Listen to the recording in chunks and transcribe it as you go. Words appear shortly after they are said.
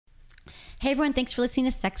Hey everyone, thanks for listening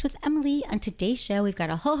to Sex with Emily. On today's show, we've got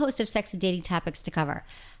a whole host of sex and dating topics to cover.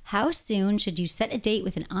 How soon should you set a date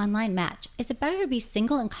with an online match? Is it better to be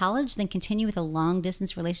single in college than continue with a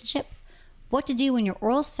long-distance relationship? What to do when your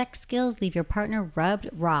oral sex skills leave your partner rubbed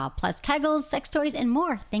raw, plus kegels, sex toys, and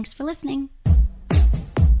more. Thanks for listening.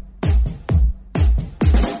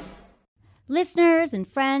 Listeners and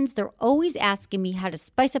friends, they're always asking me how to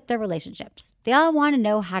spice up their relationships. They all want to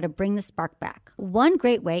know how to bring the spark back. One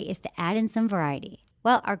great way is to add in some variety.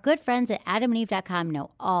 Well, our good friends at AdamandEve.com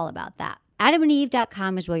know all about that.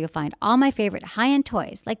 AdamandEve.com is where you'll find all my favorite high-end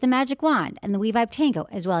toys, like the Magic Wand and the WeVibe Tango,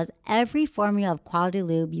 as well as every formula of quality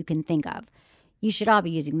lube you can think of. You should all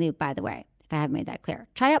be using lube, by the way, if I haven't made that clear.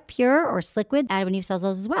 Try out Pure or Sliquid. Adam and Eve sells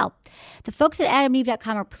those as well. The folks at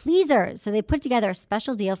AdamandEve.com are pleasers, so they put together a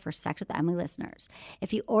special deal for Sex with Emily listeners.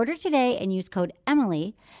 If you order today and use code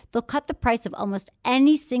Emily, they'll cut the price of almost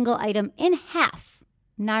any single item in half.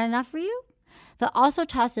 Not enough for you? They'll also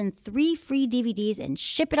toss in 3 free DVDs and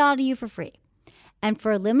ship it all to you for free. And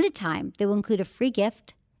for a limited time, they will include a free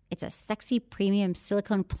gift. It's a sexy premium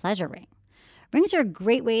silicone pleasure ring. Rings are a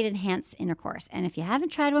great way to enhance intercourse, and if you haven't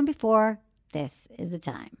tried one before, this is the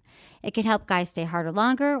time. It can help guys stay harder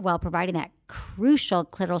longer while providing that crucial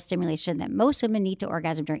clitoral stimulation that most women need to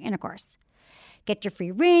orgasm during intercourse. Get your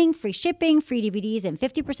free ring, free shipping, free DVDs, and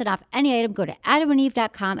 50% off any item. Go to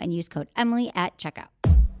AdamandEve.com and use code Emily at checkout.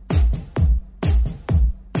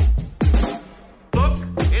 Look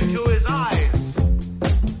into his eyes.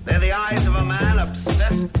 They're the eyes of a man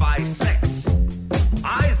obsessed by sex.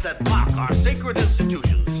 Eyes that mock our sacred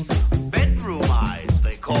institutions. Bedroom eyes,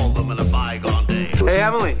 they call them in a bygone day. Hey,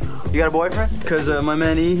 Emily, you got a boyfriend? Because my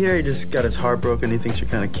man E here, he just got his heart broken. He thinks you're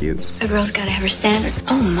kind of cute. A girl's got to have her standards.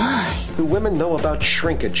 Oh, my. Do women know about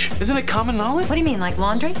shrinkage? Isn't it common knowledge? What do you mean, like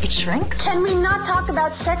laundry? It shrinks? Can we not talk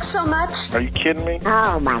about sex so much? Are you kidding me?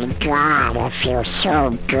 Oh my God, it feels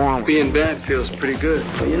so good. Being bad feels pretty good.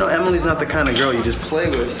 But you know, Emily's not the kind of girl you just play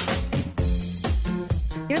with.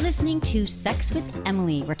 You're listening to Sex with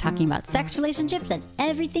Emily. We're talking about sex, relationships, and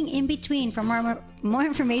everything in between. For more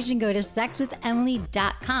information, go to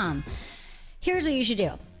sexwithemily.com. Here's what you should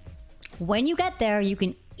do. When you get there, you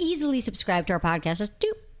can easily subscribe to our podcast. Just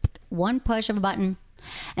do one push of a button,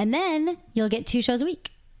 and then you'll get 2 shows a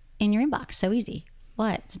week in your inbox. So easy.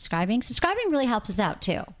 What? Subscribing? Subscribing really helps us out,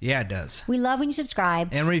 too. Yeah, it does. We love when you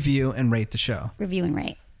subscribe. And review and rate the show. Review and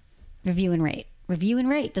rate. Review and rate. Review and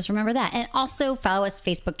rate. Just remember that. And also follow us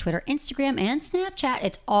Facebook, Twitter, Instagram, and Snapchat.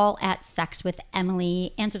 It's all at Sex with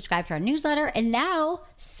Emily. And subscribe to our newsletter. And now,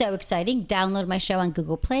 so exciting, download my show on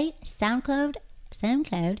Google Play, SoundCloud,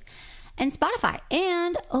 and Spotify.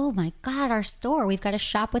 And, oh my God, our store. We've got a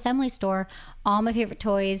Shop with Emily store. All my favorite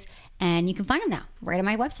toys. And you can find them now right on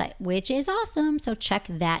my website, which is awesome. So check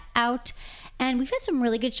that out. And we've had some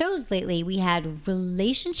really good shows lately. We had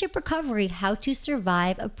Relationship Recovery, How to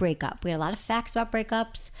Survive a Breakup. We had a lot of facts about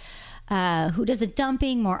breakups. Who does the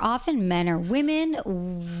dumping more often, men or women?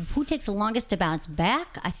 Who takes the longest to bounce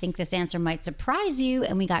back? I think this answer might surprise you.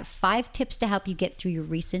 And we got 5 tips to help you get through your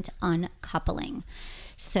recent uncoupling.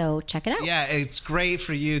 So check it out. Yeah, it's great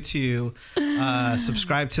for you to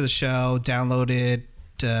subscribe to the show, download it,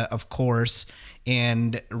 of course,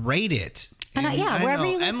 and rate it. And wherever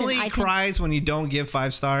you listen. Emily cries when you don't give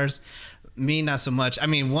 5 stars. Me, not so much. I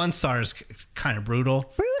mean, 1 star is kind of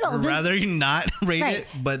brutal. I'd rather you not rate it,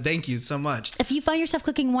 but thank you so much. If you find yourself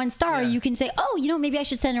clicking 1 star, you can say, oh, maybe I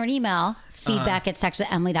should send her an email, feedback at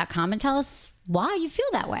sexwithemily.com, and tell us why you feel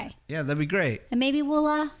that way. Yeah, that'd be great. And maybe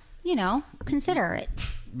we'll, consider it.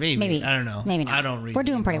 Maybe. I don't know. Maybe not. I don't read. We're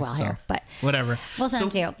doing pretty well here, but whatever. We'll send them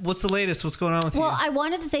to you. What's the latest? What's going on with you? Well, I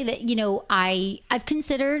wanted to say that, I've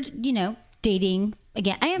considered, dating.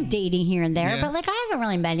 Again, I am dating here and there, but I haven't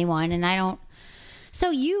really met anyone, and I don't. So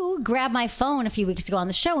you grabbed my phone a few weeks ago on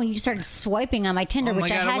the show, and you started swiping on my Tinder, which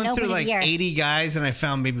I hadn't opened in a year. I went through 80 guys, and I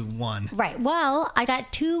found maybe 1. Right. Well, I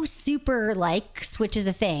got 2 super likes, which is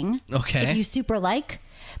a thing. Okay. If you super like.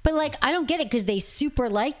 But I don't get it because they super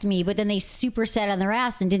liked me, but then they super sat on their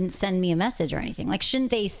ass and didn't send me a message or anything. Shouldn't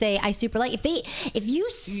they say I super like? If you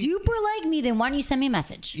super like me, then why don't you send me a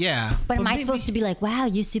message? Yeah. But am I supposed to be like, wow,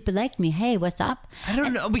 you super liked me? Hey, what's up? I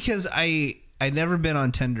don't know, because I never been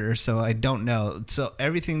on Tinder, so I don't know. So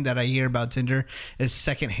everything that I hear about Tinder is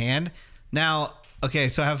secondhand. Now, okay,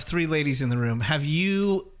 so I have 3 ladies in the room. Have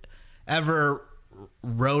you ever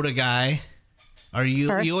wrote a guy? Are you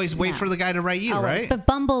First, you always wait for the guy to write you, always. Right? But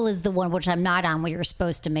Bumble is the one which I'm not on, where you're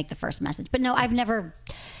supposed to make the first message. But no, I've never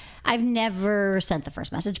sent the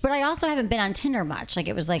first message. But I also haven't been on Tinder much.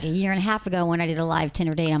 It was a year and a half ago when I did a live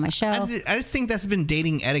Tinder date on my show. I just think that's been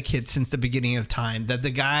dating etiquette since the beginning of time. That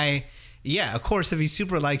the guy, of course, if he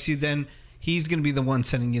super likes you, then he's going to be the one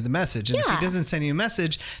sending you the message. And if he doesn't send you a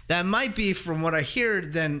message, that might be, from what I hear,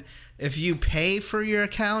 then if you pay for your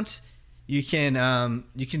account, you can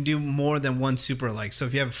do more than one super like. So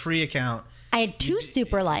if you have a free account, I had 2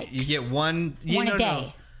 super likes. You get one a day.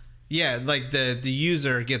 No. Yeah, like the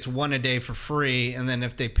user gets 1 a day for free, and then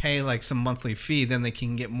if they pay like some monthly fee, then they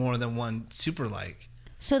can get more than 1 super like.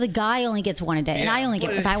 So the guy only gets 1 a day, and I only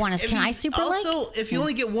get, if I want to, can I super like? Also, if you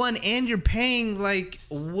only get 1 and you're paying, like,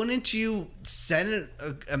 wouldn't you send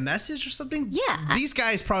a message or something? Yeah. These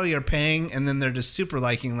guys probably are paying, and then they're just super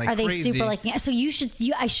liking like crazy. Are they super liking? So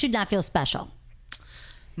I should not feel special.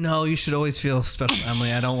 No, you should always feel special,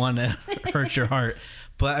 Emily. I don't want to hurt your heart.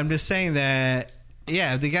 But I'm just saying that,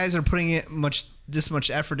 yeah, if the guys are putting this much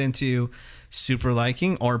effort into super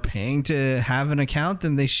liking or paying to have an account,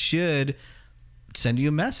 then they should send you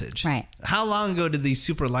a message. Right. How long ago did these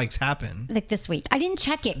super likes happen? Like this week. I didn't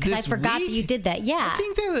check it because I forgot that you did that. Yeah. I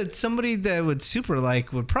think that somebody that would super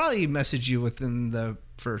like would probably message you within the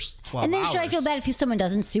first 12 hours. And then should I feel bad if someone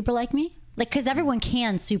doesn't super like me? Like, because everyone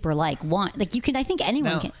can super like one. Like, you can, I think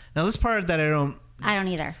anyone can. Now, this part that I don't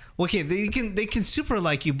either. Okay, they can super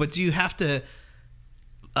like you, but do you have to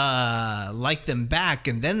like them back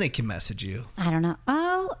and then they can message you? I don't know.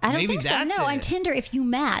 Oh, I don't think so. No, on Tinder, if you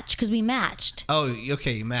match, because we matched. Oh,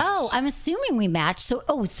 okay, you matched. Oh, I'm assuming we matched. So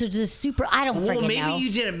does the super, I don't freaking know. Well, maybe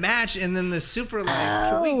you didn't match and then the super like,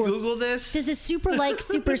 can we Google this? Does the super like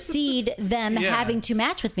supersede them having to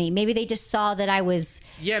match with me? Maybe they just saw that I was.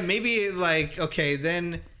 Yeah, maybe like, okay,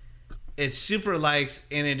 then it's super likes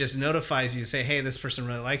and it just notifies you, say, hey, this person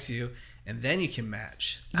really likes you. And then you can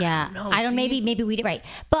match. Yeah. I don't know. Maybe we did right.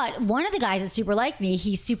 But one of the guys that super liked me,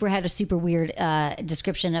 he had a super weird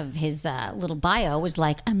description of his little bio. Was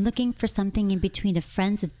like, I'm looking for something in between a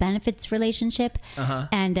friends with benefits relationship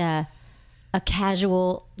and a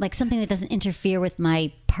casual, like something that doesn't interfere with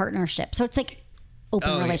my partnership. So it's like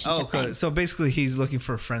open relationship thing. So basically he's looking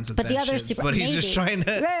for friends with benefits. But the other super, but he's just trying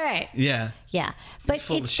to. Right. Yeah. Yeah. But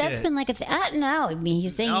that's been like no. I mean,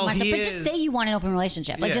 he's saying he wants to, but just say you want an open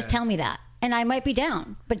relationship. Like, just tell me that. And I might be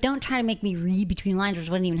down. But don't try to make me read between lines, which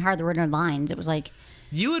wasn't even hard. There were no lines. It was like.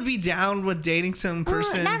 You would be down with dating some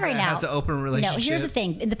person not right that has an open relationship? No, here's the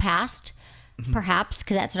thing. In the past, perhaps,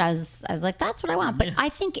 because that's what I was like, that's what I want. But I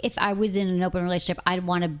think if I was in an open relationship, I'd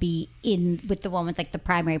want to be in with the one with like the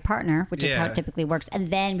primary partner, which is how it typically works. And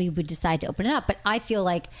then we would decide to open it up. But I feel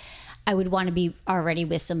like I would want to be already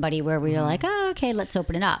with somebody where we are like, oh, okay, let's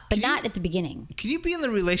open it up. But not at the beginning. Can you be in the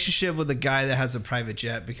relationship with a guy that has a private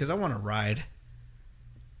jet? Because I want to ride.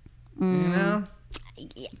 You know?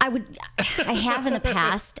 I have in the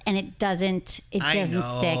past, and it doesn't stick.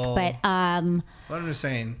 But what I'm just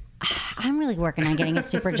saying. I'm really working on getting a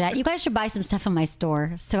super jet. You guys should buy some stuff in my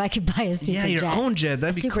store so I could buy a super jet. Yeah, your own jet.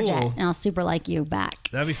 That'd be cool. Jet, and I'll super like you back.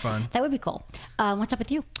 That'd be fun. That would be cool. What's up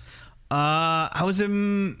with you? I was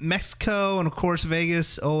in Mexico and of course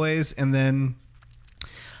Vegas always, and then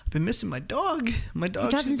I've been missing my dog. My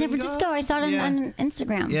dog's in San Francisco. I saw it on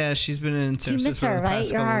Instagram. Yeah, she's been in San Francisco. You miss her,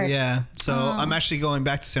 right? You're hard. Yeah. So I'm actually going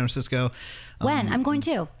back to San Francisco. When? I'm going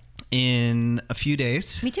too. In a few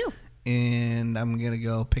days. Me too. And I'm gonna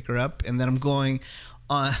go pick her up, and then I'm going.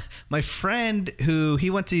 My friend he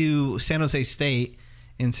went to San Jose State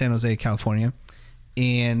in San Jose, California.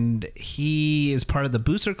 And he is part of the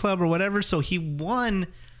Booster Club or whatever. So he won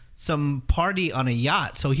some party on a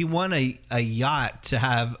yacht. So he won a yacht to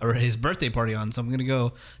have his birthday party on. So I'm going to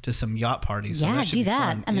go to some yacht parties. Yeah, so do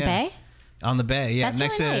that. On the bay? On the bay, yeah. That's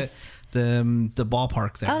next really nice. to the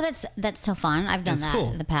ballpark there. Oh, that's so fun. I've done that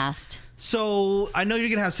in the past. So I know you're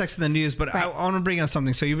going to have sex in the news, but I want to bring up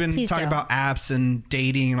something. So you've been talking about apps and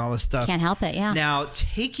dating and all this stuff. Can't help it, yeah. Now,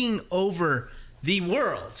 taking over the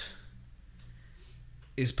world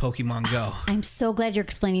is Pokemon Go. I'm so glad you're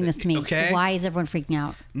explaining this to me. Okay. Why is everyone freaking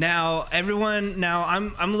out? Now,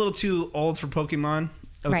 I'm a little too old for Pokemon.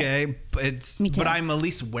 Okay, Me too. But I'm at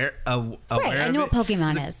least aware of I know what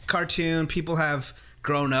Pokemon is. Cartoon. People have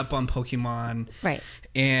grown up on Pokemon. Right.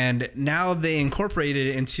 And now they incorporated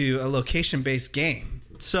it into a location-based game.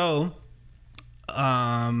 So,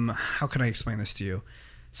 how can I explain this to you?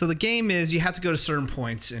 So the game is you have to go to certain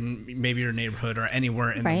points in maybe your neighborhood or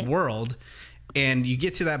anywhere in the world. And you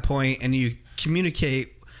get to that point and you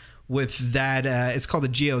communicate with that. It's called a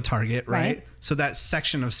geo-target, right? So that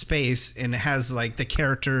section of space, and it has like the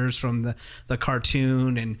characters from the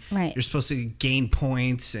cartoon, and you're supposed to gain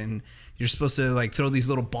points, and you're supposed to like throw these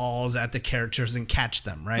little balls at the characters and catch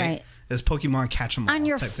them, right? There's Pokemon catch them all on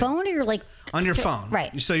your phone, or you're like on your phone,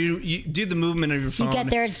 right? So you do the movement of your phone. You get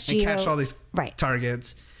there, it's and catch all these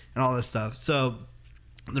targets and all this stuff. So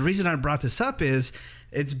the reason I brought this up is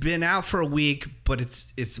It's been out for a week, but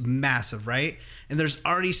it's massive, right? And there's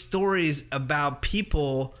already stories about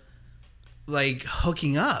people like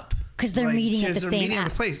hooking up because they're meeting at the same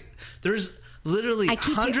app. Place. There's literally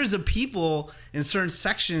hundreds of people in certain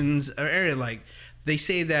sections or area. Like they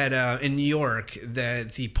say that in New York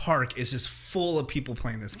that the park is just full of people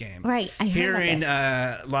playing this game. Right. I heard Here about in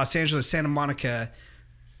this. Los Angeles, Santa Monica,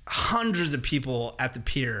 hundreds of people at the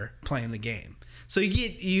pier playing the game. So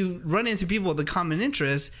you run into people with a common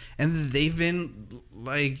interest, and they've been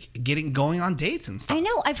like going on dates and stuff. I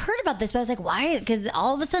know. I've heard about this, but I was like, why? Because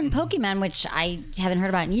all of a sudden, Pokemon, which I haven't heard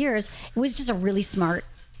about in years, it was just a really smart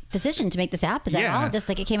decision to make this app. Is that all? Just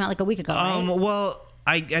like it came out like a week ago, right? Well,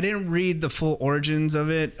 I didn't read the full origins of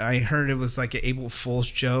it. I heard it was like an April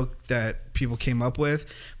Fool's joke that people came up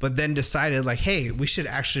with, but then decided like, hey, we should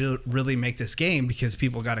actually really make this game because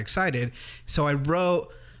people got excited. So I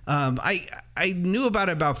wrote. I knew about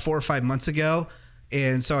it about 4 or 5 months ago,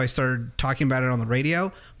 and so I started talking about it on the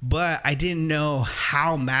radio, but I didn't know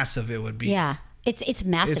how massive it would be. Yeah. It's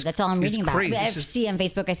massive. That's all I'm reading about. Crazy. I see on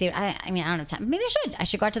Facebook. I see. I mean, I don't have time. Maybe I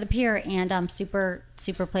should go out to the pier and super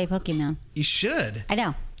play Pokemon. You should. I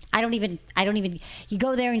know. I don't even. You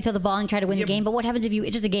go there and you throw the ball and try to win the game. But what happens if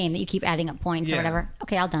it's just a game that you keep adding up points or whatever?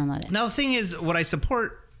 Okay, I'll download it. Now the thing is, what I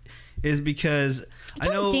support is because I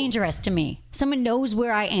know it's dangerous to me. Someone knows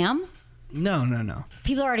where I am. No.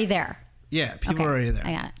 People are already there. Yeah, people are already there.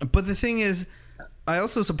 I got it. But the thing is, I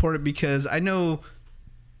also support it because I know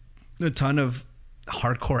a ton of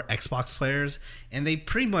hardcore Xbox players, and they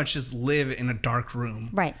pretty much just live in a dark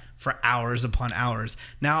room for hours upon hours.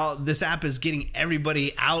 Now, this app is getting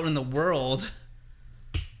everybody out in the world,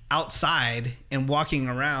 outside and walking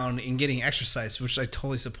around and getting exercise, which I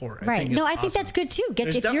totally support. I think that's good too.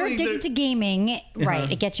 If you're addicted to gaming,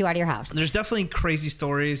 it gets you out of your house. There's definitely crazy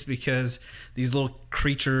stories because these little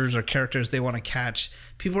creatures or characters they want to catch,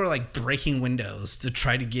 people are like breaking windows to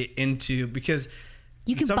try to get into, because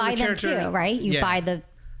you can buy them too, right? You buy the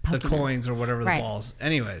coins or whatever, the balls.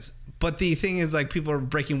 Anyways, but the thing is, like, people are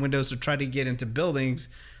breaking windows to try to get into buildings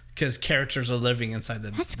because characters are living inside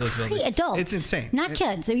those buildings. Adults. It's insane. Not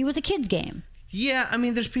kids. It was a kid's game. Yeah, I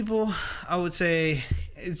mean, there's people, I would say,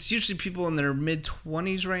 it's usually people in their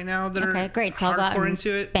mid-20s right now that are great. So hardcore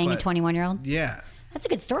into it. Bang a 21-year-old. Yeah. That's a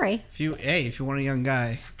good story. If you want a young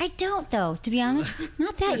guy. I don't, though, to be honest.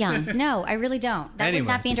 Not that young. No, I really don't. That would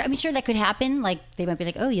not be interesting. I mean, sure, that could happen. Like, they might be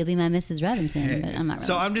like, oh, you'll be my Mrs. Robinson. But I'm not really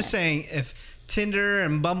So I'm just saying, if Tinder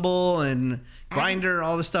and Bumble and Grindr,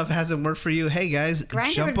 all this stuff hasn't worked for you, hey, guys.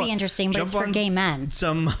 Grindr would be interesting, but it's for gay men.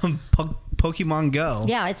 Some Pokemon Go.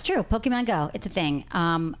 Yeah, it's true. Pokemon Go. It's a thing.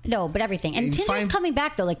 No, but everything. And Tinder's coming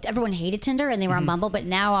back, though. Like, everyone hated Tinder, and they were on Bumble, but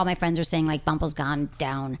now all my friends are saying, like, Bumble's gone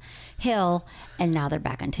downhill, and now they're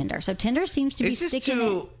back on Tinder. So Tinder seems to be sticking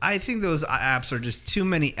it. I think those apps are just too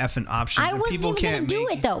many effing options. I wasn't even going to do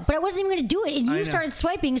it, though. But I wasn't even going to do it, and you started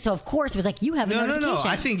swiping, so of course it was like, you have a notification. No.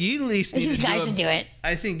 I think you at least need to do it. You guys should do it.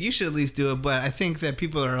 I think you should at least do it, but I think that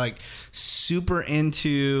people are, like, super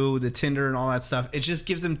into the Tinder and all that stuff. It just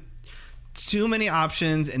gives them too many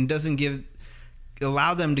options and doesn't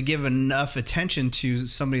allow them to give enough attention to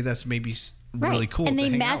somebody that's maybe really cool. And they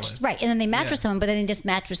to match and then they match with someone, but then they just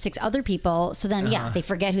match with 6 other people. So then they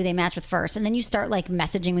forget who they match with first, and then you start like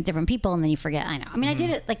messaging with different people, and then you forget. I know. I mean, I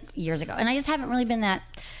did it like years ago, and I just haven't really been that.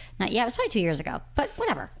 Not yet. It was probably 2 years ago, but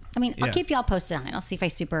whatever. I mean, I'll keep y'all posted on it. I'll see if I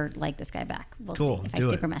super like this guy back. We'll see if I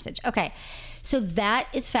super message. Okay, so that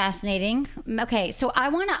is fascinating. Okay, so I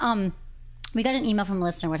want to we got an email from a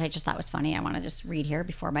listener, which I just thought was funny. I want to just read here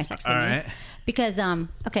before my sex thing is. Because,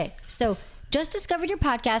 okay, so just discovered your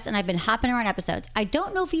podcast, and I've been hopping around episodes. I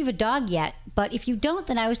don't know if you have a dog yet, but if you don't,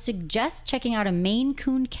 then I would suggest checking out a Maine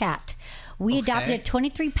Coon cat. We adopted a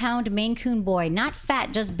 23-pound Maine Coon boy, not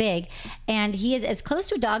fat, just big, and he is as close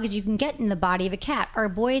to a dog as you can get in the body of a cat. Our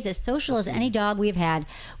boy is as social as any dog we've had.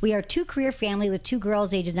 We are a 2-career family with 2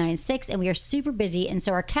 girls ages 9 and 6, and we are super busy, and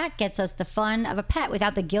so our cat gets us the fun of a pet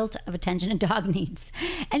without the guilt of attention a dog needs.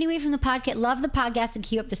 Anyway, from the podcast, love the podcast, and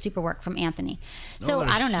keep up the super work, from Anthony. So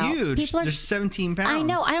I don't know. Huge. People are, they're 17 pounds. I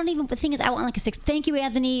know. I don't even. The thing is, I want like a 6. Thank you,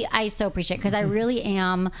 Anthony. I so appreciate it, because I really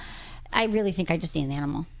am. I really think I just need an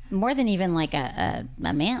animal. More than even like a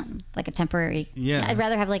man, like a temporary. Yeah. I'd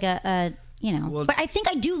rather have like a Well, but I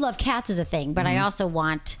think I do love cats as a thing, but I also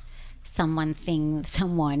want some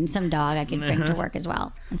dog I can bring to work as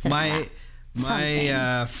well. Instead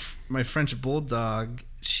of my French bulldog,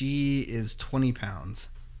 she is 20 pounds.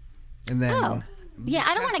 And then. Oh. Yeah,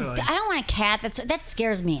 I don't want a cat. That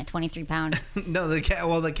scares me. A 23-pound. No, the cat.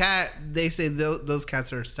 Well, the cat. They say those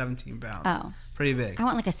cats are 17 pounds. Oh, pretty big. I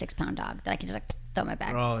want like a 6-pound dog that I can just like throw in my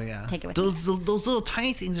bag. Oh yeah. Take it with those me. those little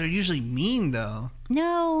tiny things are usually mean though.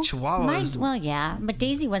 No. Chihuahuas. Well, yeah, but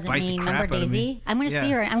Daisy wasn't bite the mean. crap Remember out of Daisy? me. I'm going to Yeah.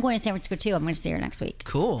 see her. I'm going to San Francisco too. I'm going to see her next week.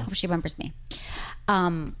 Cool. Hope she remembers me.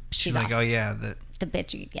 She's like, awesome. oh yeah, The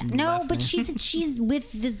bitch. Yeah. No, left but me. she's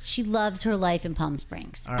with this. She loves her life in Palm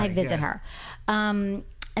Springs. All I right, visit good. her.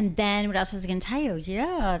 And then what else was I going to tell you?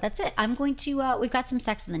 Yeah, that's it. I'm going to. We've got some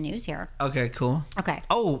sex in the news here. Okay, cool. Okay.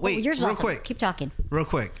 Oh wait, yours is real awesome. quick. Keep talking. Real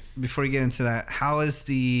quick, before you get into that, how is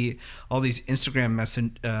all these Instagram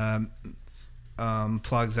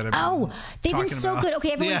plugs that I've been they've been talking so about? good.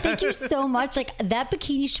 Okay, everyone, Yeah. thank you so much. Like that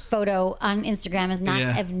bikini photo on Instagram is not.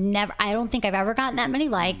 Yeah. I don't think I've ever gotten that many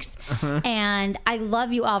likes. And I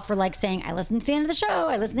love you all for like saying I listened to the end of the show.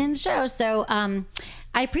 I listened to the end of the show. So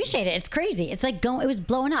I appreciate it. It's crazy. It's like it was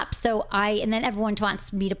blowing up. So and then everyone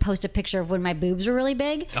wants me to post a picture of when my boobs were really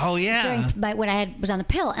big. Oh yeah. When I was on the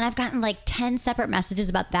pill, and I've gotten like 10 separate messages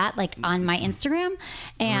about that, like on my Instagram,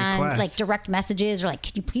 and Request. like direct messages or like,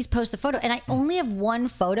 could you please post the photo? And I only have one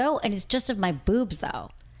photo, and it's just of my boobs though.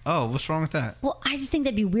 Oh, what's wrong with that? Well, I just think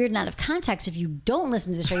that'd be weird and out of context if you don't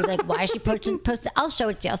listen to the show. You're like, why is she posting? I'll show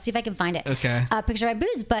it to you. I'll see if I can find it. Okay. Picture of my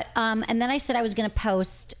boobs. But and then I said I was going to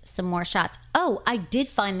post some more shots. Oh, I did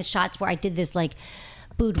find the shots where I did this like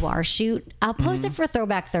boudoir shoot. I'll post it for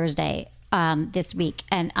Throwback Thursday this week.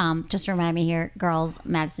 And just remind me here, girls,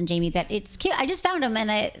 Madison, Jamie, that it's cute. I just found them,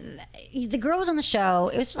 and the girl was on the show.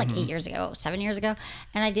 It was like 7 years ago,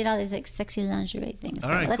 and I did all these like sexy lingerie things. So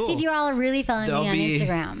All right, let's see cool. if you all are really following me on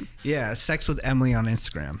Instagram. Yeah, Sex with Emily on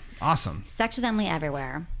Instagram. Awesome. Sex with Emily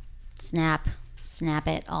everywhere. Snap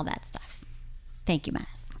it, all that stuff. Thank you,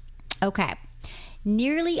 Menace. Okay.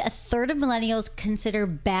 Nearly a third of millennials consider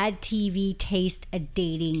bad TV taste a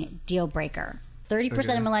dating deal breaker. 30%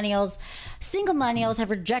 of millennials, single millennials, have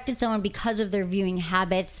rejected someone because of their viewing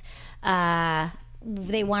habits.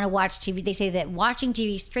 They want to watch TV. They say that watching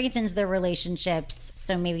TV strengthens their relationships.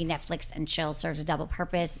 So maybe Netflix and chill serves a double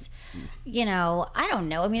purpose. You know, I don't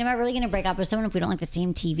know. I mean, am I really going to break up with someone if we don't like the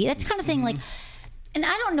same TV? That's kind of saying like, and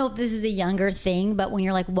I don't know if this is a younger thing, but when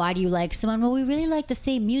you're like, why do you like someone? Well, we really like the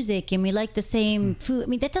same music and we like the same food. I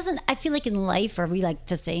mean, that doesn't, I feel like in life, are we like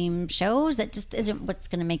the same shows? That just isn't what's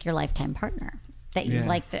going to make your lifetime partner. That you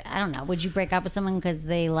like, I don't know. Would you break up with someone because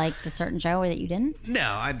they liked a certain show or that you didn't? No,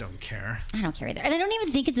 I don't care. I don't care either. And I don't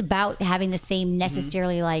even think it's about having the same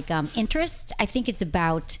necessarily like interest. I think it's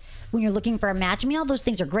about when you're looking for a match. I mean, all those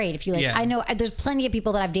things are great. If you like, I know there's plenty of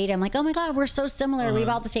people that I've dated. I'm like, oh my God, we're so similar. We have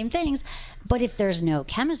all the same things. But if there's no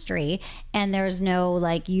chemistry and there's no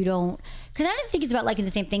like, you don't, because I don't think it's about liking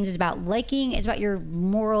the same things. It's about liking, it's about your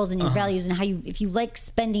morals and your values and how you, if you like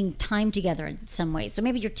spending time together in some ways. So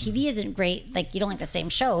maybe your TV isn't great. Like you don't like the same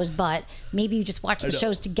shows, but maybe you just watch the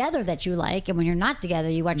shows together that you like. And when you're not together,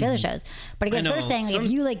 you watch other shows. But I guess they're saying like, if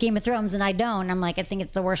you like Game of Thrones and I don't, I'm like, I think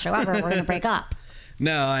it's the worst show ever. We're going to break up.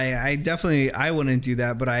 No, I definitely I wouldn't do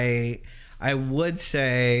that, but I would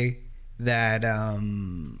say that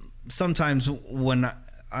sometimes when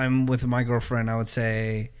I'm with my girlfriend, I would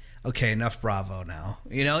say, okay, enough Bravo now.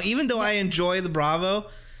 You know, even though I enjoy the Bravo,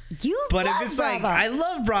 but if it's Bravo. like I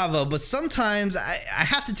love Bravo, but sometimes I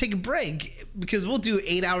have to take a break because we'll do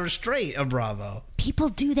 8 hours straight of Bravo. People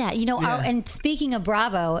do that, you know. And speaking of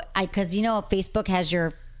Bravo, because you know Facebook has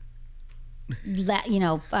your, you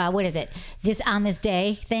know, what is it? This on this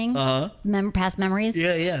day thing. Past memories.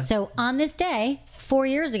 Yeah. So on this day, 4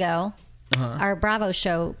 years ago, our Bravo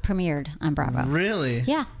show premiered on Bravo. Really?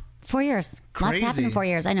 Yeah. 4 years. Lots happened in 4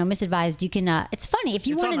 years. I know. Misadvised. You can. It's funny if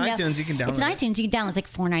you want to know. It's on iTunes. You can download. It's on iTunes. You can download. It's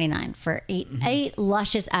like $4.99 for eight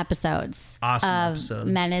luscious episodes. Awesome of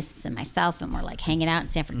episodes. Menace and myself, and we're like hanging out in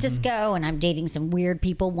San Francisco, and I'm dating some weird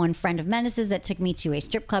people. One friend of Menace's that took me to a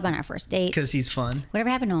strip club on our first date. Because he's fun. Whatever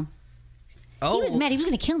happened to him? Oh, He was mad. He was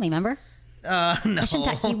going to kill me. Remember? No, I shouldn't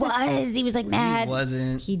talk. He was. He was like mad. He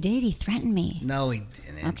wasn't. He did. He threatened me. No, he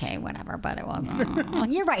didn't. Okay, whatever. But it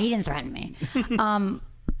wasn't. You're right. He didn't threaten me.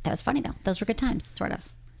 That was funny though. Those were good times, sort of.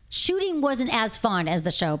 Shooting wasn't as fun as the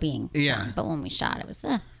show being done, but when we shot, it was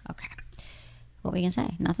okay. What were you gonna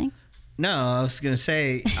say? Nothing. No, I was gonna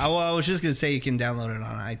say. I was just gonna say you can download it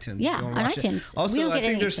on iTunes. Yeah, Go and on watch it. iTunes. We Also, don't I get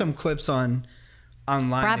think there's anything. some clips online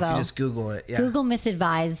Bravo. if you just Google it. Yeah. Google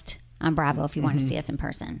Misadvised on Bravo if you want to see us in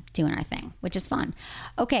person doing our thing, which is fun.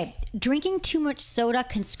 Okay, drinking too much soda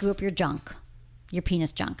can screw up your junk, your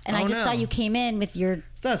penis junk. And I just saw you came in with your.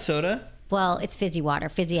 It's not soda. Well, it's fizzy water,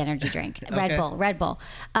 fizzy energy drink. Red Bull.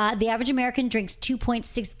 The average American drinks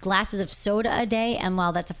 2.6 glasses of soda a day. And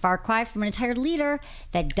while that's a far cry from an entire liter,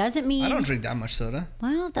 that doesn't mean... I don't drink that much soda.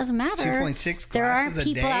 Well, it doesn't matter. 2.6 There aren't glasses a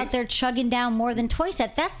people day? out there chugging down more than twice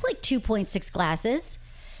that. That's like 2.6 glasses.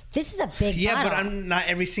 This is a big bottle. but I'm not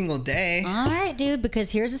every single day. All right, dude,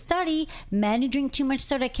 because here's a study. Men who drink too much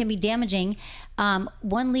soda can be damaging. 1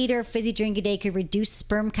 liter fizzy drink a day could reduce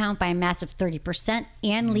sperm count by a massive 30%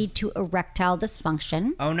 and lead to erectile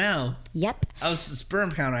dysfunction. Oh, no. Yep. I was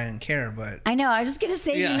sperm count. I didn't care, but... I know. I was just going to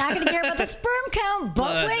say you're not going to care about the sperm count,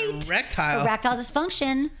 but wait. Erectile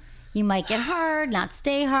dysfunction. You might get hard, not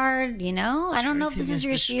stay hard, you know? I don't know if this is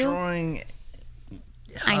your issue.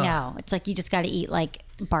 I know. It's like you just got to eat like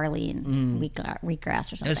barley and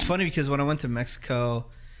wheatgrass or something. It's funny because when I went to Mexico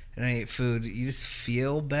and I ate food, you just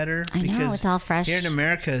feel better. I know, because it's all fresh. Here in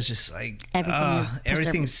America, it's just like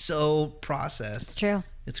everything's so processed. It's true.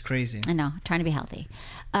 It's crazy. I know. Trying to be healthy.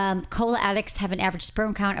 Cola addicts have an average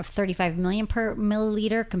sperm count of 35 million per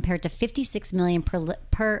milliliter compared to 56 million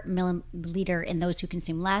per milliliter in those who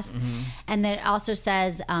consume less. And then it also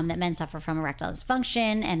says that men suffer from erectile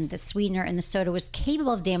dysfunction, and the sweetener in the soda was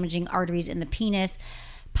capable of damaging arteries in the penis,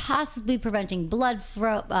 possibly preventing blood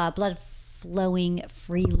flowing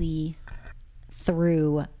freely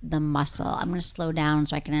through the muscle. I'm going to slow down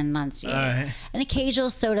so I can enunciate. Right. An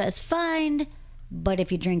occasional soda is fine, but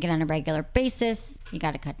if you drink it on a regular basis, you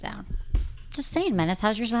got to cut down. Just saying, Menace.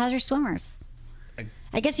 How's your swimmers?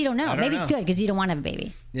 I guess you don't know. Maybe it's good because you don't want to have a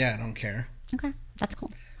baby. Yeah, I don't care. Okay, that's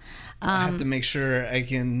cool. I have to make sure I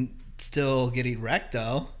can still get erect,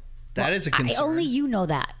 though. That is a concern. Only you know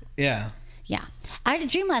that. Yeah. Yeah. I had a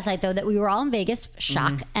dream last night, though, that we were all in Vegas,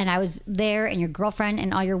 and I was there, and your girlfriend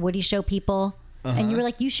and all your Woody Show people, and you were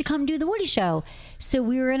like, you should come do the Woody Show. So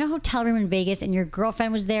we were in a hotel room in Vegas, and your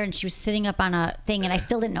girlfriend was there, and she was sitting up on a thing, and I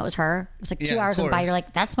still didn't know it was her. It was like 2 hours went by. You're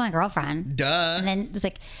like, that's my girlfriend. Duh. And then it was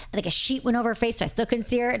like a sheet went over her face, so I still couldn't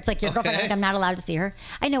see her. It's like your girlfriend, like I'm not allowed to see her.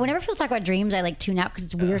 I know. Whenever people talk about dreams, I like tune out because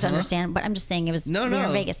it's weird to understand, but I'm just saying it was in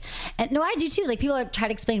Vegas. And no, I do too. Like people try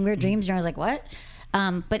to explain weird dreams, and I was like, what?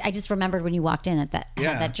 But I just remembered when you walked in at had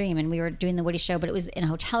that dream, and we were doing the Woody Show, but it was in a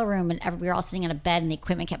hotel room, and we were all sitting on a bed, and the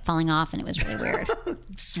equipment kept falling off, and it was really weird.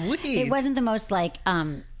 Sweet. It wasn't the most like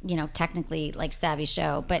technically like savvy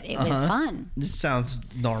show, but it was fun. This sounds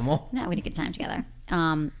normal. No, we had a good time together.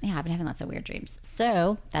 I've been having lots of weird dreams.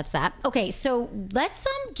 So that's that. Okay, so let's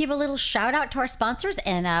give a little shout out to our sponsors,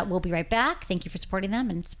 and we'll be right back. Thank you for supporting them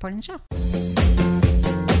and supporting the show.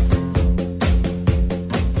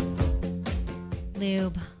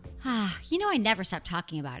 Lube. I never stop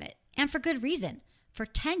talking about it. And for good reason. For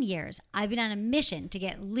 10 years, I've been on a mission to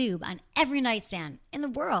get lube on every nightstand in the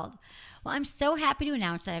world. Well, I'm so happy to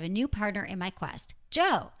announce that I have a new partner in my quest,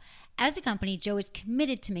 Joe. As a company, Joe is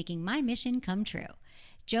committed to making my mission come true.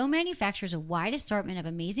 Joe manufactures a wide assortment of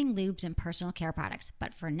amazing lubes and personal care products.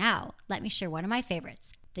 But for now, let me share one of my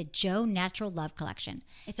favorites, the Joe Natural Love Collection.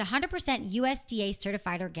 It's 100% USDA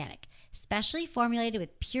certified organic, specially formulated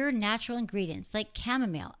with pure natural ingredients like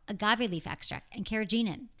chamomile, agave leaf extract, and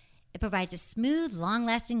carrageenan. It provides a smooth,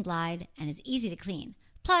 long-lasting glide and is easy to clean.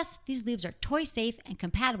 Plus, these lubes are toy-safe and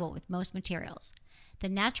compatible with most materials. The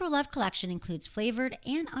Natural Love Collection includes flavored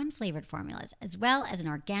and unflavored formulas, as well as an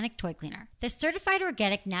organic toy cleaner. The certified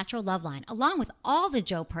organic Natural Love line, along with all the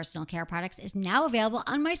Joe personal care products, is now available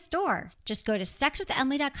on my store. Just go to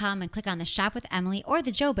sexwithemily.com and click on the Shop with Emily or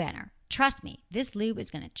the Joe banner. Trust me, this lube is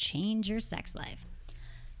going to change your sex life.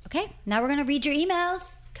 Okay, now we're going to read your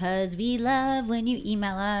emails, because we love when you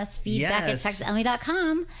email us. Feedback at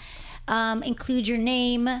sexwithemily.com. Include your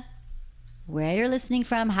name, where you're listening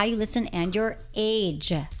from, how you listen, and your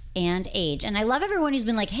age. And I love everyone who's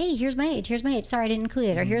been like, hey, here's my age. Sorry, I didn't include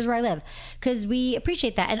it. Or here's where I live. Because we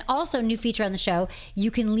appreciate that. And also, new feature on the show,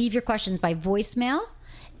 you can leave your questions by voicemail.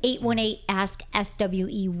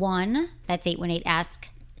 818-ASK-SWE1. That's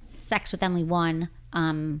 818-ASK-SEX-WITH-EMILY-1.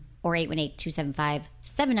 Or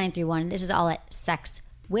 818-275-7931. This is all at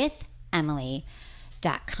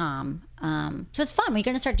sexwithemily.com. So it's fun. We're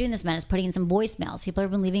going to start doing this, man. It's putting in some voicemails. People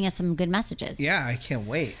have been leaving us some good messages. Yeah, I can't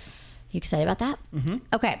wait. You excited about that? Mm-hmm.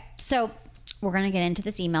 Okay, so we're going to get into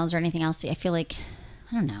this emails or anything else. I feel like,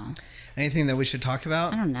 I don't know. Anything that we should talk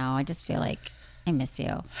about? I don't know. I just feel like I miss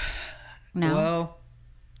you. No? Well,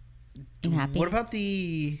 you happy? What about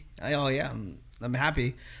I'm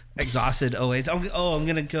happy. Exhausted always. I'm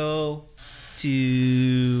going to go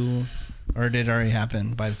to, or did it already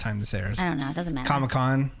happen by the time this airs? I don't know. It doesn't matter.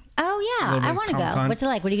 Comic-Con. Oh, yeah. I want to go. What's it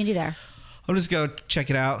like? What are you going to do there? I'll just go check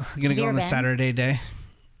it out. I'm going to go on the Saturday day.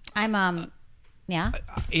 I'm, yeah?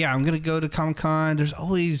 Yeah, I'm going to go to Comic-Con. There's a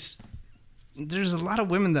lot of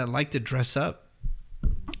women that like to dress up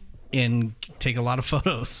and take a lot of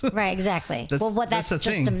photos. Right, exactly.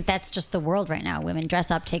 That's just the world right now. Women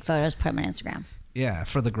dress up, take photos, put them on Instagram. Yeah,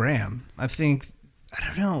 for the gram. I think I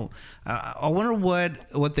don't know. I wonder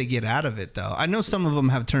what they get out of it, though. I know some of them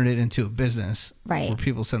have turned it into a business, right? Where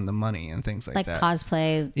people send them money and things like that. Like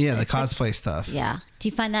cosplay. Yeah, the cosplay stuff. Yeah. Do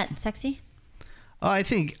you find that sexy? Oh,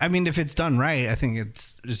 I mean, if it's done right, I think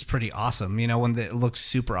it's pretty awesome. You know, when it looks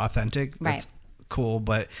super authentic, that's cool.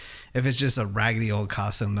 But if it's just a raggedy old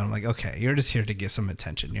costume, then I'm like, okay, you're just here to get some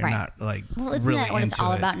attention. You're not like isn't really that what it's into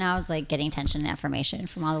all it. about now? Is like getting attention and affirmation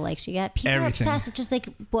from all the likes you get. People Everything. are obsessed. It's just like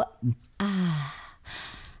what.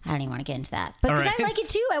 I don't even want to get into that, but because I like it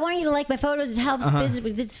too. I want you to like my photos. It helps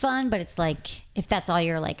business. It's fun, but it's like if that's all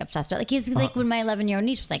you're like obsessed with. Like it's like when my 11-year-old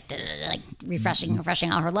niece was like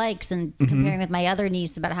refreshing all her likes and comparing with my other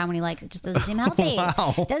niece about how many likes. It just doesn't seem healthy.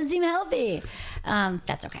 Wow. Doesn't seem healthy.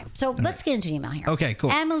 That's okay. So let's get into an email here. Okay, cool.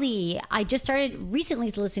 Emily, I just started recently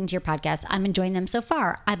listening to your podcast. I'm enjoying them so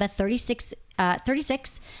far. I'm at 36.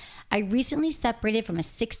 I recently separated from a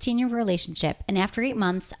 16-year relationship, and after 8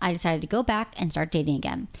 months, I decided to go back and start dating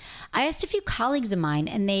again. I asked a few colleagues of mine,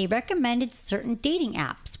 and they recommended certain dating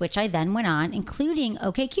apps, which I then went on, including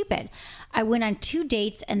OkCupid. I went on 2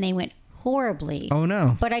 dates, and they went horribly. Oh,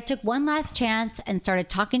 no. But I took one last chance and started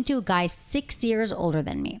talking to a guy 6 years older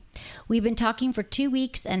than me. We've been talking for 2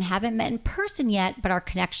 weeks and haven't met in person yet, but our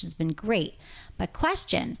connection's been great. My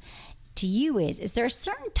question to you is there a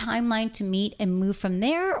certain timeline to meet and move from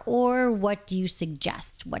there, or what do you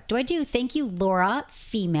suggest? What do I do? Thank you, Laura,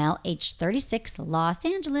 female, age 36, Los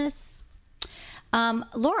Angeles.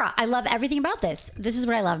 Laura, I love everything about this. This is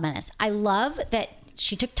what I love, Menace. I love that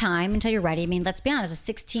she took time until you're ready. I mean, let's be honest,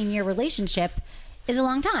 a 16-year relationship is a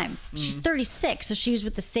long time. She's 36, so she was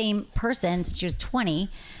with the same person since she was 20,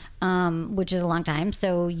 which is a long time.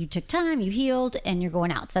 So you took time, you healed, and you're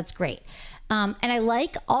going out. So that's great. And I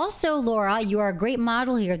like also, Laura, you are a great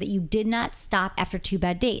model here that you did not stop after 2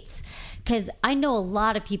 bad dates. Because I know a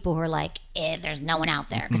lot of people who are like, there's no one out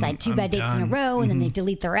there. Because I had 2 bad dates in a row, and then they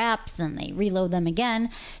delete their apps, and then they reload them again.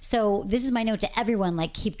 So this is my note to everyone,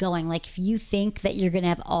 like, keep going. Like, if you think that you're going to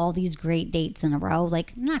have all these great dates in a row,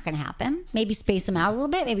 like, not going to happen. Maybe space them out a little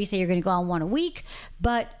bit. Maybe say you're going to go on 1 a week,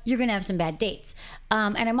 but you're going to have some bad dates.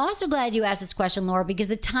 And I'm also glad you asked this question, Laura, because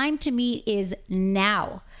the time to meet is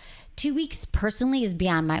now. 2 weeks personally is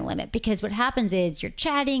beyond my limit, because what happens is you're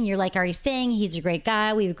chatting, you're like already saying he's a great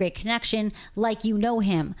guy, we have a great connection, like you know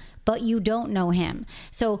him, but you don't know him.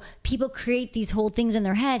 So people create these whole things in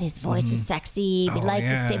their head. His voice was sexy. We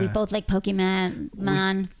to say we both like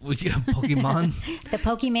Pokemon. We get Pokemon. The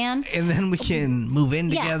Pokemon. And then we can move in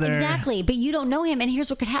together. Yeah, exactly. But you don't know him. And here's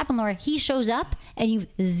what could happen, Laura. He shows up and you've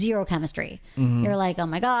zero chemistry. You're like, oh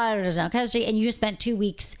my God, there's no chemistry. And you just spent 2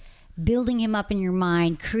 weeks building him up in your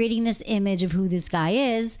mind, creating this image of who this guy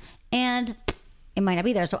is, and it might not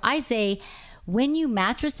be there. So I say, when you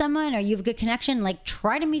match with someone or you have a good connection, like,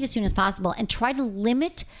 try to meet as soon as possible and try to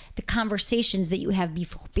limit the conversations that you have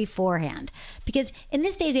beforehand. Because in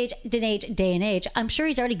this day and age, I'm sure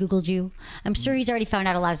he's already Googled you. I'm sure he's already found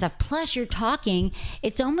out a lot of stuff. Plus, you're talking.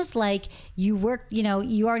 It's almost like you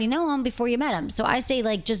already know him before you met him. So I say,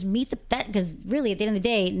 like, just meet that, because really, at the end of the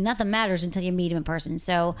day, nothing matters until you meet him in person.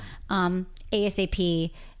 So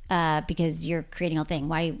ASAP, because you're creating a thing.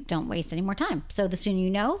 Why don't waste any more time? So the sooner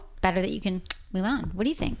you know, better that you can move on. What do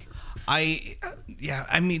you think? I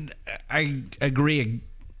agree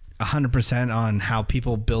 100% on how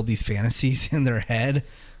people build these fantasies in their head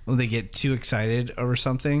when they get too excited over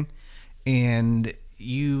something, and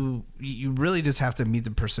you really just have to meet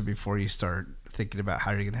the person before you start thinking about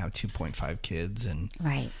how you're going to have 2.5 kids and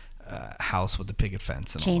house with the picket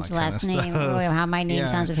fence and change all that last kind of name. stuff. How my name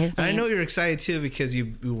sounds with his name. I know you're excited too, because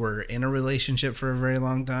you were in a relationship for a very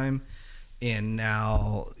long time, and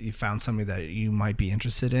now you found somebody that you might be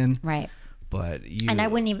interested in. Right. But I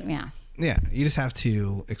wouldn't even. Yeah, you just have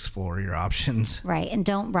to explore your options. Right, and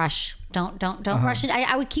don't rush. Don't rush it.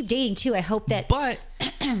 I would keep dating too. I hope that.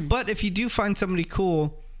 But if you do find somebody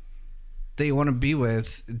cool that you want to be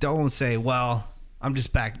with, don't say, well, I'm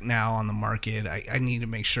just back now on the market. I need to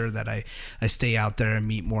make sure that I stay out there and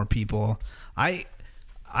meet more people. I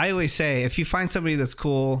always say, if you find somebody that's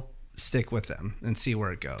cool, stick with them and see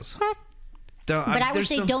where it goes. Okay. But I would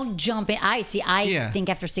say don't jump in. I think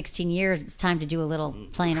after 16 years, it's time to do a little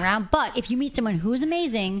playing around. But if you meet someone who's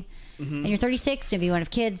amazing and you're 36, maybe you want to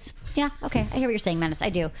have kids. Yeah, okay. I hear what you're saying, Menace. I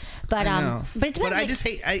do. But but it depends. But I just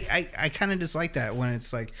hate. I kind of dislike that when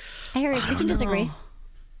it's like. I hear it. We can disagree.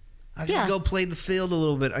 I gotta go play the field a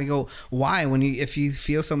little bit. I go, why? If you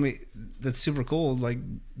feel somebody that's super cool. Like,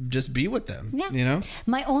 just be with them. Yeah. You know?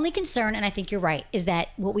 My only concern, and I think you're right, is that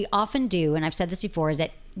what we often do, and I've said this before, is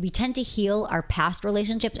that we tend to heal our past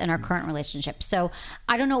relationships and our current relationships. So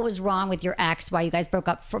I don't know what was wrong with your ex, why you guys broke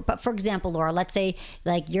up. But for example, Laura, let's say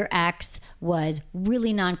like your ex was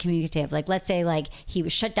really non-communicative. Like let's say like he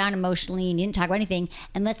was shut down emotionally and he didn't talk about anything.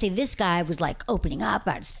 And let's say this guy was like opening up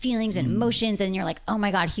about his feelings and emotions. And you're like, oh my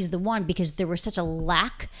God, he's the one, because there was such a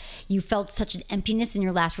lack. You felt such an emptiness in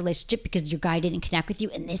your last relationship because your guy didn't connect with you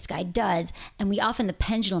and this guy does. And we often, the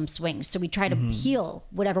pendulum swings. So we try to heal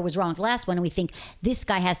whatever was wrong with the last one. And we think this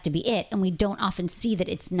guy has to be it, and we don't often see that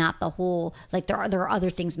it's not the whole, like there are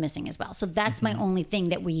other things missing as well. So that's my only thing,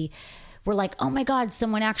 that we're like, oh my God,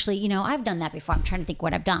 someone actually, you know, I've done that before. I'm trying to think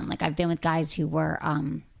what I've done. Like I've been with guys who were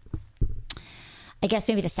I guess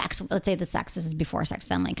maybe the sex, let's say the sex, this is before sex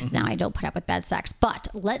then, like, because now I don't put up with bad sex, but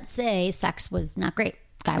let's say sex was not great,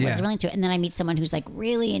 guy wasn't really into it, and then I meet someone who's like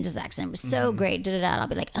really into sex and it was so great, I'll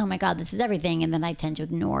be like, oh my God, this is everything. And then I tend to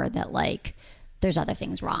ignore that, like there's other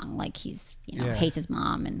things wrong, like he's, you know, hates his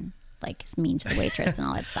mom and like is mean to the waitress and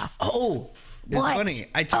all that stuff. It's funny.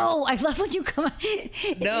 I love when you come.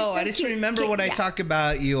 No, so I just cute. remember when I talk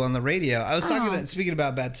about you on the radio. I was speaking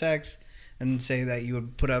about bad sex and say that you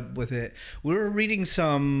would put up with it. We were reading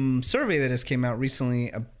some survey that just came out recently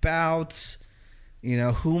about, you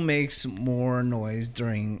know, who makes more noise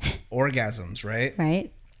during orgasms, right?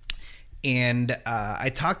 Right. And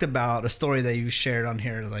I talked about a story that you shared on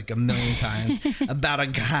here like a million times about a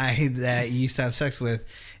guy that you used to have sex with,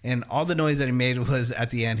 and all the noise that he made was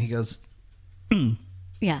at the end. He goes,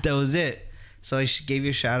 yeah, that was it. So I gave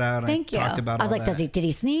you a shout out. Thank you. Talked about I was like, did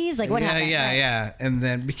he sneeze? Like what happened? Yeah. And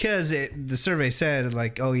then because the survey said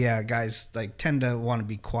like, oh yeah, guys like tend to want to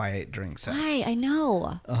be quiet during sex. Why? I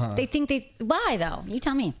know. They think why though? You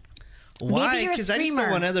tell me. Why? Because I just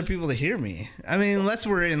don't want other people to hear me. I mean, unless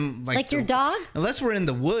we're in like your dog. Unless we're in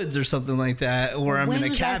the woods or something like that, or I'm in a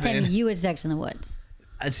cabin. When was the last time you had sex in the woods?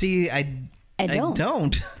 See, I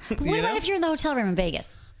don't. But what about if you're in the hotel room in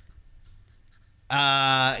Vegas?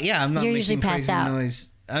 Yeah, I'm not. You're making usually passed crazy out.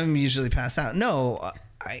 Noise. I'm usually passed out. No,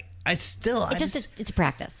 I still. It's a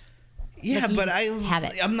practice. Yeah, like but have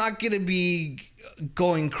it. I'm not gonna be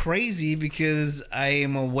going crazy because I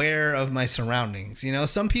am aware of my surroundings. You know,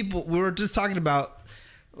 some people, we were just talking about,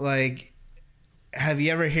 like, have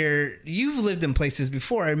you ever you've lived in places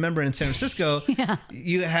before. I remember in San Francisco,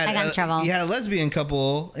 you had a lesbian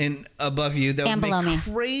couple above you that would make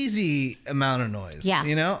crazy amount of noise. Yeah,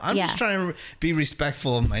 you know, I'm just trying to be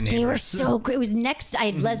respectful of my neighbors. They were so great. It was next. I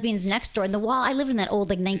had lesbians next door, and the wall. I lived in that old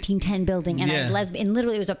like 1910 building, and I had lesbian. And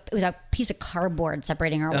literally, it was a piece of cardboard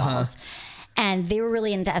separating our walls. And they were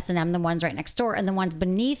really into S&M, the ones right next door, and the ones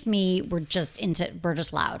beneath me were just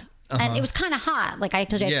loud. And it was kind of hot. Like I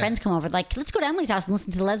told you, I had friends come over, like, let's go to Emily's house and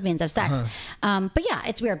listen to the lesbians have sex. But yeah,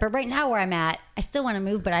 it's weird. But right now where I'm at, I still want to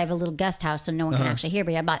move, but I have a little guest house, so no one can actually hear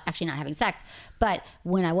me. I'm actually not having sex. But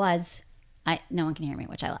when I was, no one can hear me,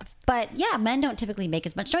 which I love. But yeah, men don't typically make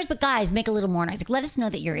as much noise, but guys make a little more noise. Like, let us know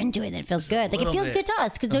that you're into it and it feels good. Like, it feels good to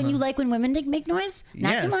us. Because don't you like when women make noise?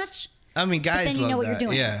 Not too much. I mean, guys, but then you know what you're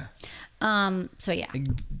doing. Yeah. So yeah,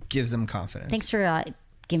 it gives them confidence. Thanks for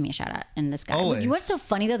giving me a shout out. And this guy, always. What's so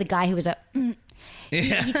funny though? The guy who was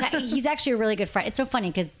he's actually a really good friend. It's so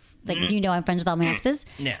funny because like I'm friends with all my exes.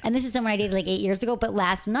 Yeah. And this is someone I dated like 8 years ago. But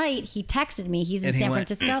last night he texted me. He's in San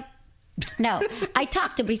Francisco. No, I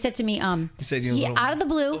talked to him, but he said to me, he said out of the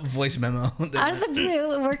blue, voice memo, out of the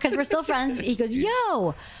blue, because we're still friends. He goes,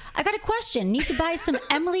 "Yo, I got a question. Need to buy some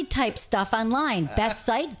Emily type stuff online. Best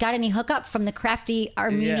site? Got any hookup from the crafty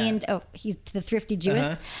Armenian? Yeah. Oh, he's to the thrifty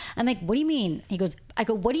Jewess." I'm like, "What do you mean?" He goes, "I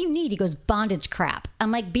go, what do you need?" He goes, "Bondage crap."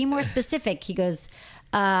 I'm like, "Be more specific." He goes,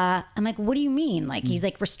 I'm like, "What do you mean?" Like, he's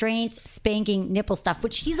like restraints, spanking, nipple stuff,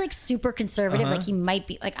 which he's like super conservative. Like he might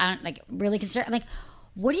be like, I don't like really conservative. I'm like,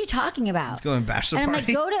 "What are you talking about?" Let's go in bachelor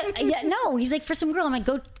party. And I'm like, no. He's like, for some girl. I'm like,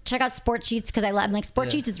 go check out Sport Sheets because I'm like,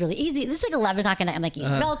 Sport Sheets is really easy. This is like 11 o'clock at night. I'm like,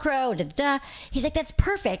 use Velcro. Da, da, da. He's like, "That's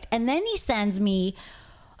perfect." And then he sends me.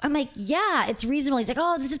 I'm like, "Yeah, it's reasonable." He's like,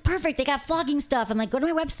 "Oh, this is perfect. They got flogging stuff." I'm like, "Go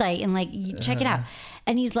to my website and like check it out."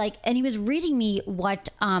 And he's like, and he was reading me what.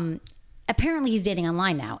 Apparently, he's dating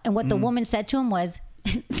online now, and what the woman said to him was,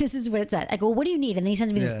 "This is what it said." I go, "What do you need?" And then he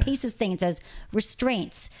sends me this Paces thing. It says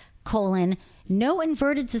restraints. No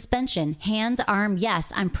inverted suspension, hands, arm,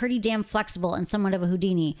 yes, I'm pretty damn flexible and somewhat of a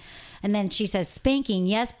Houdini. And then she says, spanking,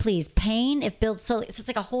 yes, please. Pain, if built slowly. So it's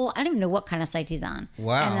like a whole, I don't even know what kind of site he's on.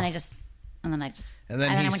 Wow. And then I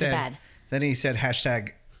went to bed. Then he said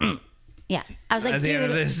hashtag. Yeah. I was like,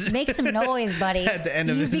 dude, make some noise, buddy. At the end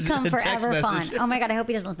of you his become text forever message. fun. Oh my God, I hope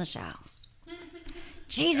he doesn't listen to the show.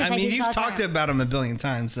 Jesus, I mean, do this all you've the talked time. about him a billion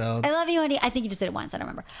times, so. I love you, honey. I think you just did it once. I don't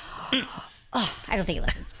remember. Oh, I don't think he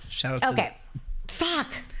listens. Shout out to Okay. Fuck.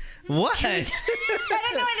 What? I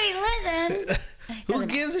don't know whether he listens. Who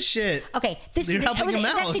gives a shit? Okay, You're helping him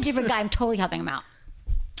it's out. actually a different guy. I'm totally helping him out.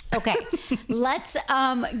 Okay, let's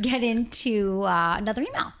get into another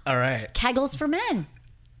email. All right. Kegels for men,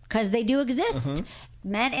 because they do exist.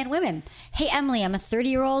 Men and women. Hey, Emily, I'm a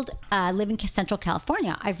 30-year-old living in Central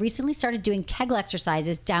California. I've recently started doing Kegel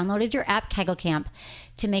exercises, downloaded your app Kegel Camp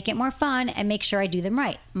to make it more fun and make sure I do them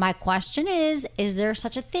right. My question is there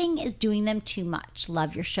such a thing as doing them too much?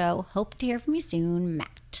 Love your show. Hope to hear from you soon,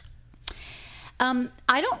 Matt.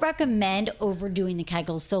 I don't recommend overdoing the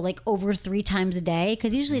Kegels, so like over 3 times a day,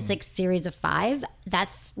 because usually it's like series of 5.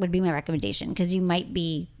 That's would be my recommendation, because you might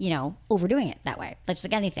be, overdoing it that way, just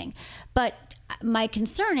like anything. But my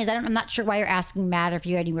concern is, I'm not sure why you're asking, Matt, or if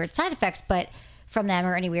you had any weird side effects, but from them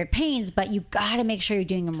or any weird pains, but you got to make sure you're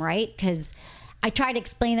doing them right, because I try to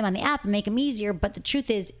explain them on the app and make them easier, but the truth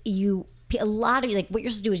is a lot of you, like what you're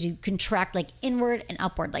supposed to do is you contract like inward and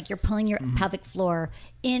upward, like you're pulling your pelvic floor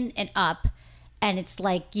in and up. And it's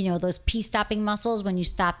like, those pee stopping muscles when you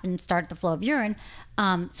stop and start the flow of urine.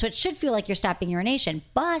 So it should feel like you're stopping urination.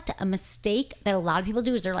 But a mistake that a lot of people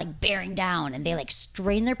do is they're like bearing down and they like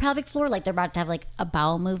strain their pelvic floor like they're about to have like a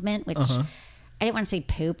bowel movement, which I didn't want to say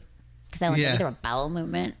poop because I don't think they're a bowel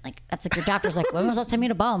movement. Like that's like your doctor's like, when was the last time you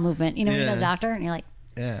had a bowel movement? When you go to the doctor and you're like,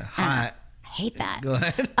 hot. I hate that. Go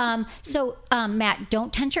ahead. So Matt,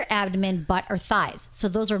 don't tense your abdomen, butt, or thighs. So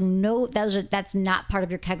that's not part of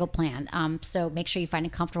your Kegel plan. So make sure you find a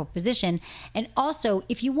comfortable position. And also,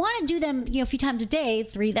 if you want to do them, a few times a day,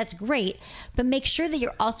 3, that's great. But make sure that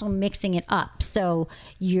you're also mixing it up. So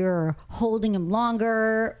you're holding them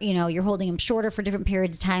longer. You're holding them shorter for different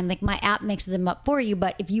periods of time. Like my app mixes them up for you.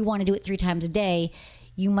 But if you want to do it 3 times a day,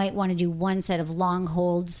 you might want to do 1 set of long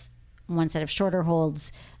holds, 1 set of shorter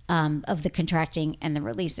holds. Of the contracting and the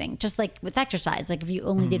releasing, just like with exercise. Like if you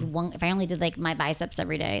only did one, if I only did like my biceps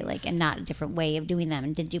every day, like, and not a different way of doing them,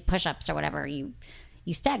 and didn't do push-ups or whatever, you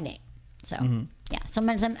stagnate. So yeah,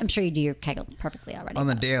 sometimes I'm sure you do your Kegel perfectly already. On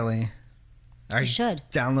the daily, I should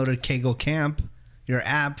downloaded Kegel Camp, your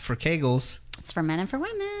app for Kegels. It's for men and for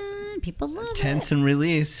women. People love it. Tense and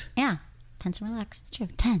release. Yeah, tense and relax. It's true.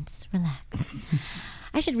 Tense, relax.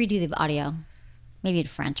 I should redo the audio, maybe in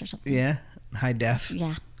French or something. Yeah. High def.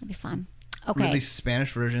 Yeah, that'd be fun. Okay. Release a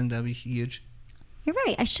Spanish version. That'd be huge. You're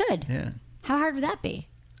right. I should. Yeah. How hard would that be?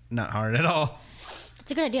 Not hard at all.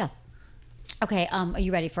 That's a good idea. Okay. Are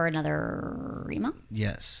you ready for another email?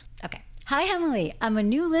 Yes. Okay. Hi, Emily. I'm a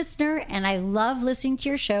new listener and I love listening to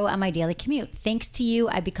your show on my daily commute. Thanks to you,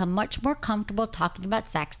 I've become much more comfortable talking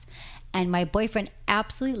about sex, and my boyfriend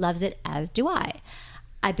absolutely loves it, as do I.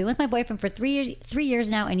 I've been with my boyfriend for 3 years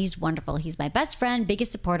now, and he's wonderful. He's my best friend,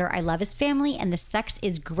 biggest supporter. I love his family, and the sex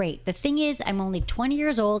is great. The thing is, I'm only 20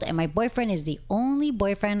 years old, and my boyfriend is the only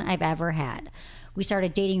boyfriend I've ever had. We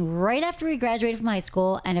started dating right after we graduated from high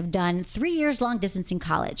school and have done 3 years long distance in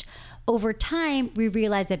college. Over time, we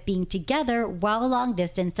realized that being together while long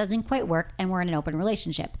distance doesn't quite work, and we're in an open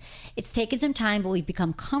relationship. It's taken some time, but we've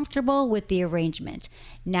become comfortable with the arrangement.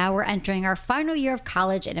 Now we're entering our final year of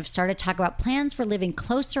college and have started to talk about plans for living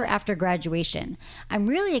closer after graduation. I'm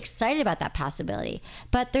really excited about that possibility,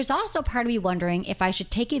 but there's also part of me wondering if I should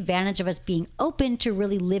take advantage of us being open to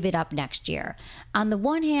really live it up next year. On the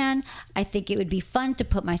one hand, I think it would be fun to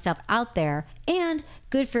put myself out there and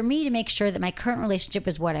good for me to make sure that my current relationship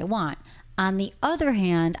is what I want. On the other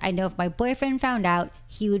hand, I know if my boyfriend found out,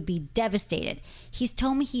 he would be devastated. He's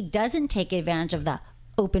told me he doesn't take advantage of the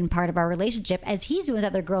open part of our relationship, as he's been with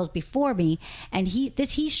other girls before me, and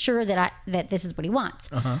he's sure that this is what he wants.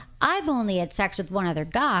 I've only had sex with one other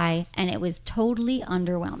guy, and it was totally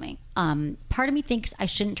underwhelming. Part of me thinks I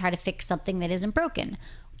shouldn't try to fix something that isn't broken.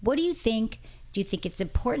 What do you think? Do you think it's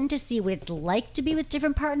important to see what it's like to be with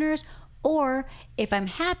different partners? Or if I'm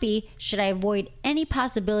happy, should I avoid any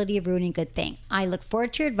possibility of ruining a good thing? I look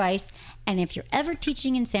forward to your advice. And if you're ever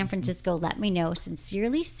teaching in San Francisco, let me know.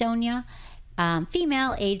 Sincerely, Sonia,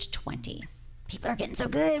 female, age 20. People are getting so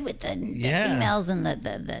good with the females and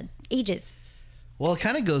the ages. Well, it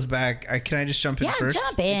kind of goes back. Can I just jump in first? Yeah,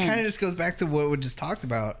 jump in. It kind of just goes back to what we just talked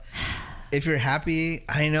about. If you're happy,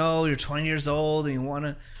 I know you're 20 years old and you want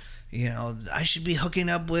to, I should be hooking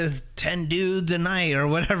up with 10 dudes a night or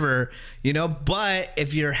whatever, but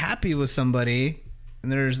if you're happy with somebody and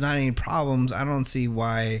there's not any problems, I don't see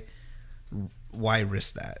why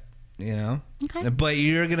risk that, Okay. But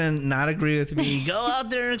you're going to not agree with me. Go out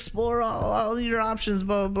there and explore all your options,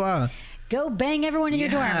 blah, blah, blah. Go bang everyone in your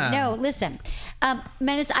dorm. No, listen.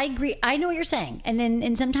 Menace, I agree. I know what you're saying. And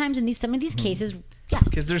then sometimes in some of these cases, Yes.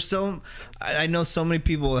 Because there's I know so many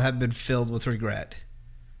people have been filled with regret.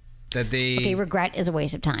 Okay, regret is a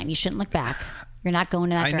waste of time. You shouldn't look back. You're not going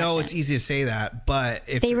to that direction. I know it's easy to say that, but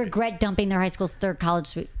if they regret dumping their high school's third college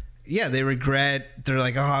suite. Yeah, they regret. They're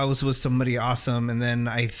like, oh, I was with somebody awesome, and then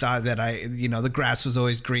I thought that the grass was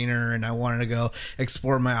always greener, and I wanted to go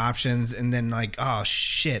explore my options, and then like, oh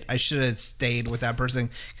shit, I should have stayed with that person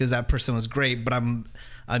because that person was great, but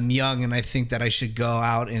I'm young, and I think that I should go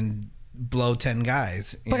out and blow 10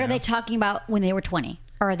 guys. But are they talking about when they were 20,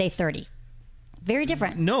 or are they 30? Very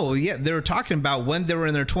different. No, yeah, they were talking about when they were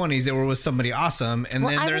in their 20s, they were with somebody awesome, and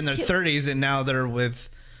then they're in their 30s, and now they're with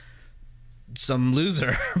some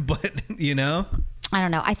loser. But I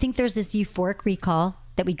don't know. I think there's this euphoric recall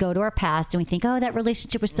that we go to our past and we think, oh, that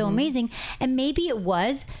relationship was so amazing, and maybe it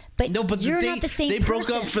was, but you're not the same person. They broke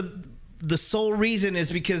up for the sole reason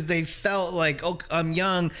is because they felt like, oh, I'm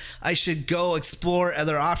young, I should go explore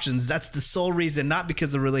other options. That's the sole reason, not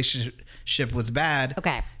because the relationship was bad.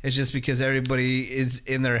 Okay. It's just because everybody is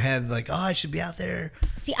in their head like, oh, I should be out there.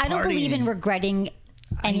 See, I don't believe in regretting.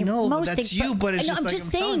 And I know, most but that's things, you, but it's just I'm like just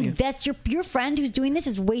I'm telling saying you. that's your friend who's doing this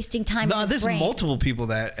is wasting time. No, in his there's brain. multiple people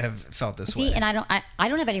that have felt this way. See, and I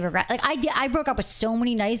don't have any regret. Like I broke up with so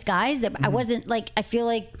many nice guys that I wasn't like, I feel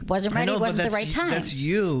like wasn't ready, wasn't the right time. That's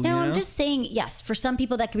you. No, I'm just saying, yes, for some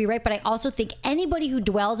people that could be right, but I also think anybody who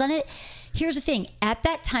dwells on it, here's the thing, at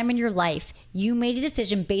that time in your life, you made a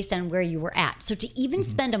decision based on where you were at. So to even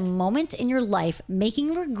spend a moment in your life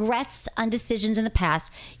making regrets on decisions in the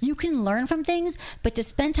past, you can learn from things, but to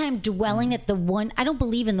spend time dwelling at the one, I don't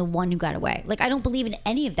believe in the one who got away. Like, I don't believe in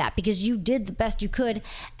any of that because you did the best you could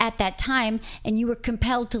at that time and you were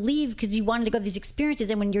compelled to leave because you wanted to go to these experiences.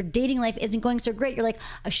 And when your dating life isn't going so great, you're like,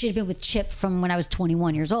 I should have been with Chip from when I was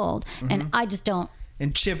 21 years old. And I just don't.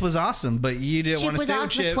 And Chip was awesome, but you didn't want to stay with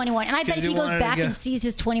Chip. Chip was awesome at 21. And I bet if he goes back and sees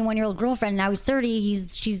his 21-year-old girlfriend, now he's 30,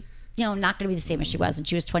 she's not going to be the same as she was when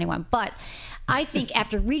she was 21. But I think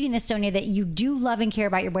after reading this, Sonia, that you do love and care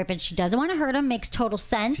about your boyfriend. She doesn't want to hurt him. Makes total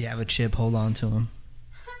sense. If you have a chip, hold on to him.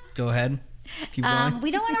 Go ahead. Keep going. We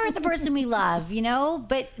don't want to hurt the person we love,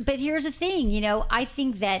 But here's the thing, I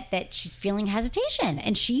think that she's feeling hesitation,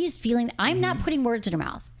 and she's feeling. I'm not putting words in her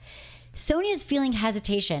mouth. Sonia's feeling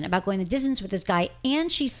hesitation about going the distance with this guy,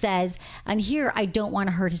 and she says, and here, I don't want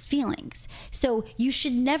to hurt his feelings. So you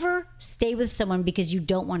should never stay with someone because you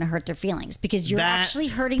don't want to hurt their feelings, because you're actually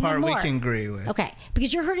hurting them more. Part we can agree with. Okay,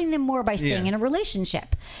 because you're hurting them more by staying in a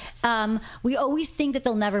relationship. We always think that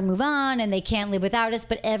they'll never move on and they can't live without us,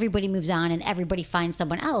 but everybody moves on and everybody finds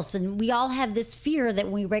someone else. And we all have this fear that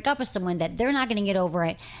when we break up with someone that they're not going to get over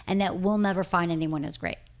it and that we'll never find anyone as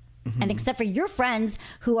great. And except for your friends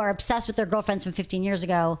who are obsessed with their girlfriends from 15 years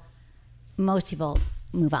ago, most people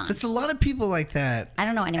move on. There's a lot of people like that. I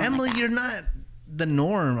don't know anyone Emily, like that. you're not the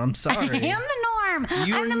norm. I'm sorry. I am the norm.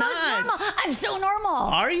 You're I'm the most not. normal. I'm so normal.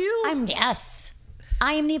 Are you? Yes.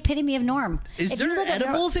 I am the epitome of norm. Is there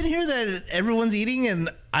edibles in here that everyone's eating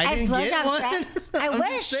and I didn't get one? I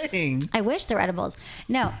wish. Just saying. I wish there were edibles.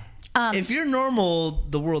 No. If you're normal,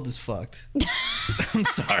 the world is fucked. I'm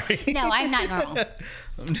sorry. No, I'm not normal.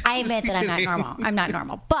 I admit that I'm not normal. I'm not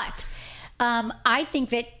normal. But I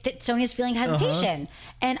think that Sonia's feeling hesitation.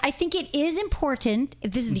 And I think it is important,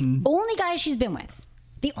 if this is the only guy she's been with,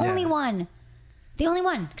 the only one,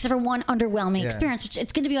 except for one underwhelming experience, which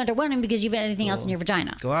it's going to be underwhelming because you've had anything else in your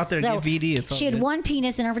vagina. Go out there, get VD. It's all she had good. one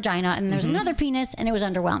penis in her vagina, and there's another penis, and it was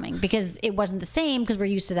underwhelming because it wasn't the same because we're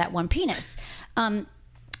used to that one penis.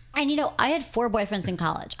 And I had 4 boyfriends in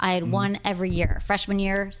college. I had one every year, freshman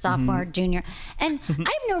year, sophomore, junior. And I have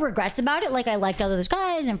no regrets about it. Like, I liked all those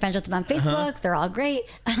guys. I'm friends with them on Facebook. They're all great.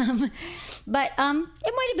 But it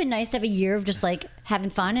might have been nice to have a year of just like having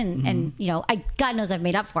fun. And God knows I've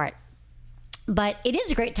made up for it. But it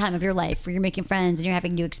is a great time of your life where you're making friends and you're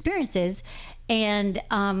having new experiences. And,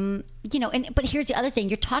 but here's the other thing.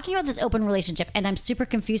 You're talking about this open relationship, and I'm super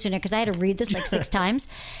confused in it because I had to read this like 6 times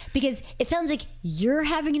because it sounds like you're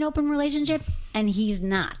having an open relationship and he's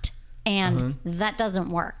not. And that doesn't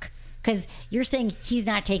work because you're saying he's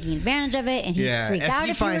not taking advantage of it and he'd freak out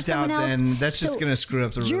if he were someone else. Then that's just going to screw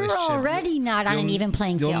up the relationship. You're already not on an even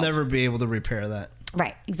playing field. You'll never be able to repair that.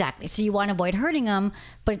 Right, exactly. So you want to avoid hurting him,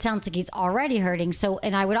 but it sounds like he's already hurting. So,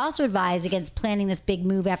 and I would also advise against planning this big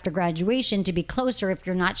move after graduation to be closer if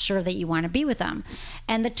you're not sure that you want to be with him.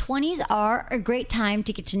 And the 20s are a great time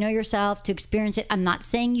to get to know yourself, to experience it. I'm not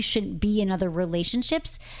saying you shouldn't be in other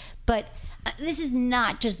relationships, but this is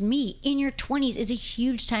not just me. In your 20s is a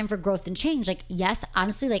huge time for growth and change. Like, yes,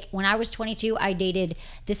 honestly, like when I was 22, I dated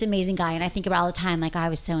this amazing guy, and I think about it all the time. Like, I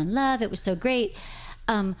was so in love. It was so great.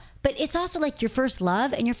 But it's also like your first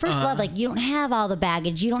love, and your first love, like you don't have all the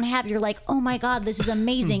baggage. You don't have, you're like, oh my God, this is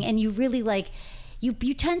amazing. And you really like, you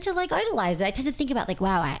tend to like idolize it. I tend to think about like,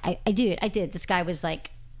 wow, I did. This guy was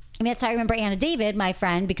like, I mean, that's how I remember Anna David, my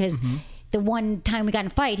friend, because the one time we got in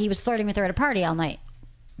a fight, he was flirting with her at a party all night.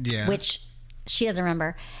 Yeah. Which she doesn't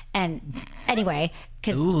remember. And anyway,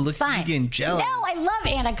 because it's fine. You getting jealous. No, I love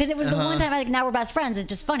Anna because it was the one time now we're best friends. It's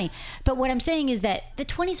just funny. But what I'm saying is that the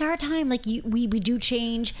 20s are a time. Like we do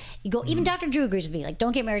change. You go. Even Dr. Drew agrees with me. Like,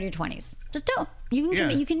 don't get married in your 20s. Just don't. You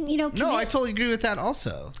can commit. No, I totally agree with that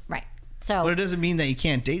also. Right. So, but it doesn't mean that you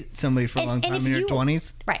can't date somebody for a long time in your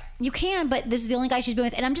 20s. Right. You can, but this is the only guy she's been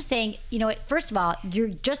with. And I'm just saying, you know what? First of all, you're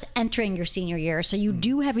just entering your senior year, so you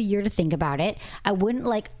do have a year to think about it. I wouldn't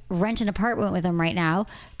like rent an apartment with him right now,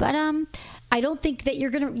 but I don't think that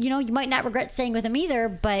you're gonna. You might not regret staying with him either.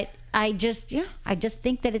 But I just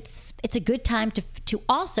think that it's a good time to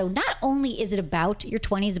also, not only is it about your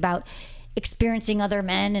 20s about experiencing other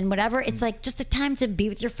men and whatever. It's like just a time to be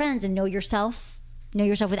with your friends and know yourself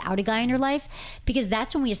without a guy in your life, because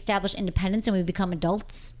that's when we establish independence and we become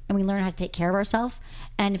adults and we learn how to take care of ourselves.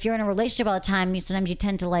 And if you're in a relationship all the time, sometimes you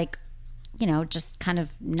tend to like, just kind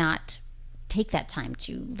of not take that time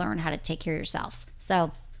to learn how to take care of yourself.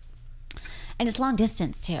 So, and it's long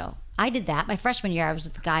distance too. I did that my freshman year. I was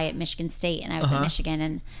with a guy at Michigan State, and I was in Michigan,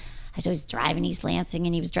 and I was driving East Lansing,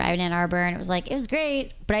 and he was driving Ann Arbor, and it was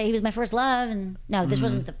great. But he was my first love, and no, this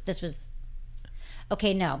wasn't. This was.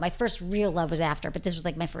 Okay, no, my first real love was after, but this was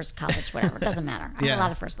like my first college, whatever. It doesn't matter. I have a lot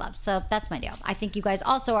of first loves. So that's my deal. I think you guys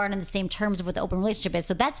also aren't on the same terms of what the open relationship is.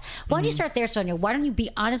 So why don't you start there, Sonia? Why don't you be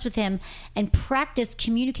honest with him and practice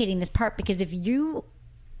communicating this part? Because if you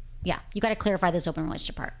got to clarify this open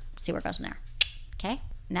relationship part. See where it goes from there. Okay,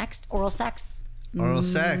 next, oral sex. Oral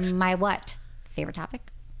sex. My what? Favorite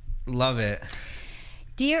topic? Love it.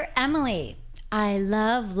 Dear Emily, I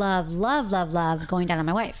love going down on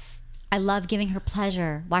my wife. I love giving her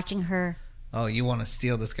pleasure, watching her. Oh, you want to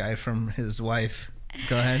steal this guy from his wife.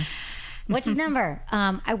 Go ahead. What's his number?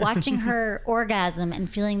 I watching her orgasm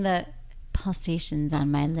and feeling the pulsations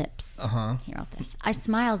on my lips. He wrote this. I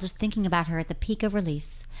smile just thinking about her at the peak of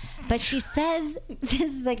release. But she says,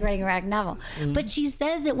 this is like writing a erotic novel, but she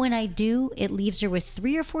says that when I do, it leaves her with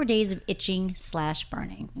 3 or 4 days of itching /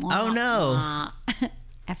 burning. Oh, no.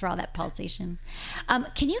 After all that pulsation.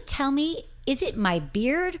 Can you tell me, is it my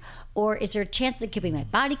beard, or is there a chance it could be my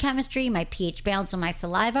body chemistry, my pH balance on my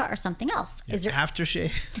saliva, or something else? Is there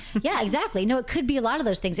aftershave? Yeah, exactly. No, it could be a lot of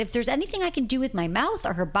those things. If there's anything I can do with my mouth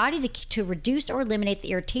or her body to reduce or eliminate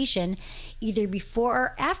the irritation, either before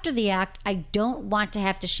or after the act, I don't want to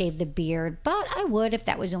have to shave the beard, but I would if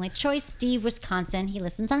that was the only choice. Steve, Wisconsin. He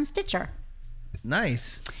listens on Stitcher.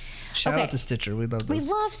 Nice. Shout out to Stitcher. We love those. We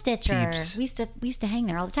love Stitcher. Peeps. We used to hang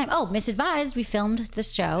there all the time. Oh, Misadvised. We filmed the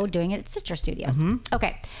show doing it at Stitcher Studios.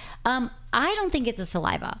 Okay. I don't think it's a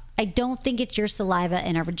saliva. I don't think it's your saliva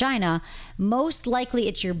in our vagina. Most likely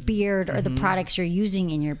it's your beard or the products you're using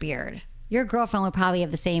in your beard. Your girlfriend would probably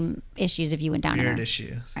have the same issues if you went down on her. Beard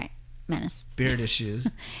issues. Right. Menace. Beard issues.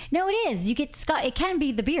 No, it is. You get it can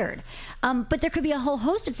be the beard, but there could be a whole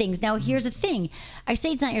host of things. Now, here's the thing: I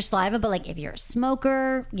say it's not your saliva, but like if you're a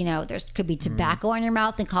smoker, there could be tobacco on your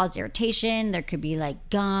mouth and cause irritation. There could be like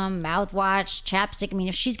gum, mouthwash, chapstick. I mean,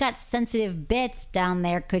 if she's got sensitive bits down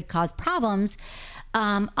there, could cause problems.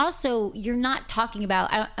 Also, you're not talking about,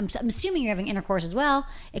 I'm assuming you're having intercourse as well.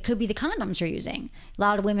 It could be the condoms you're using. A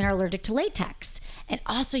lot of women are allergic to latex. And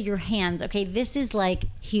also your hands. Okay, this is like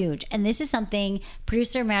huge. And this is something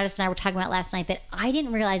producer Madison and I were talking about last night that I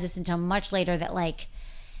didn't realize this until much later, that like,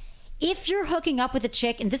 if you're hooking up with a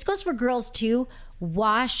chick, and this goes for girls too,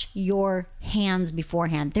 wash your hands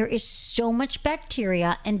beforehand. There is so much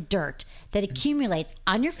bacteria and dirt that accumulates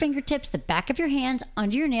on your fingertips, the back of your hands,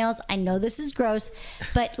 under your nails. I know this is gross,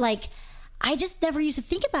 but like, I just never used to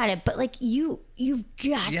think about it. But like, you've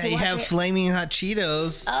got to. Yeah, you have flaming hot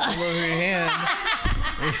Cheetos all over your hand.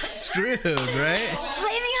 You're screwed, right?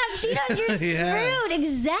 Flaming hot Cheetos, you're screwed.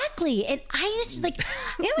 Exactly. And I used to like,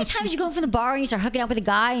 you know how many times you go from the bar and you start hooking up with a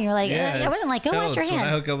guy and you're like, I wasn't like, go wash your hands. When I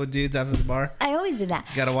hook up with dudes after the bar, I always did that.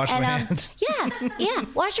 Gotta wash my hands. Yeah,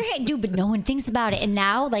 wash your hands, dude. But no one thinks about it. And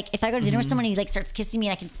now, like, if I go to dinner with someone and he like starts kissing me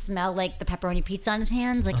and I can smell like the pepperoni pizza on his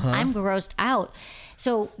hands, like I'm grossed out.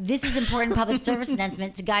 So this is important public service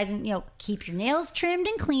announcement to guys, and keep your nails trimmed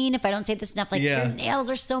and clean. If I don't say this enough, like your nails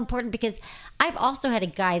are so important, because I've also had a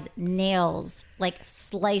guy's nails like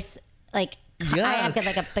slice, like I have got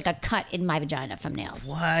like a cut in my vagina from nails.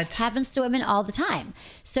 What? Happens to women all the time.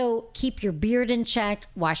 So keep your beard in check,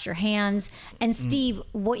 wash your hands. And Steve,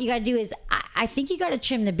 what you got to do is, I think you got to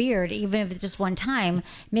trim the beard, even if it's just one time.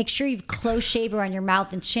 Make sure you've close shave around your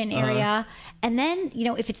mouth and chin area. And then, you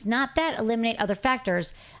know, if it's not that, eliminate other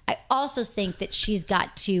factors. I also think that she's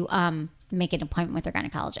got to make an appointment with her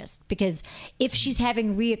gynecologist, because if she's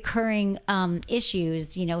having reoccurring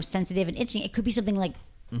issues, you know, sensitive and itching, it could be something like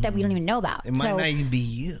that we don't even know about. It might not even be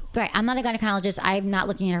you. Right. I'm not a gynecologist. I'm not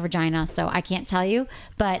looking at her vagina, so I can't tell you.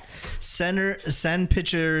 But send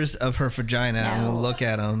pictures of her vagina and we'll look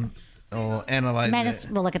at them. We'll analyze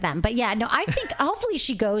it. We'll look at them. But yeah, no, I think hopefully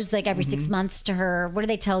she goes like every 6 months to her. What do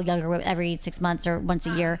they tell younger women? Every 6 months or once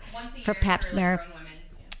a year for pap smear.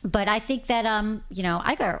 But I think that you know,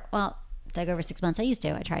 I go over 6 months. I used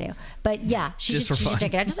to. I try to. But yeah, she should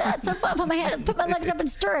check it out. Just it's so fun. Put my legs up in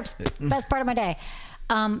stirrups. Best part of my day.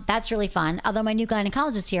 That's really fun. Although my new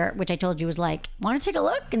gynecologist here, which I told you was like, want to take a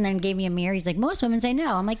look? And then gave me a mirror. He's like, most women say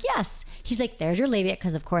no. I'm like, yes. He's like, there's your labia,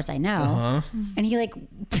 because of course I know. And he like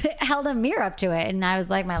held a mirror up to it. And I was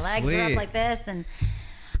like, my legs were up like this. And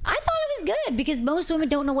I thought it was good, because most women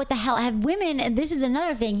don't know what the hell. Have women, and this is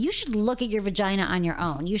another thing, you should look at your vagina on your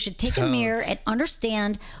own. You should take a mirror and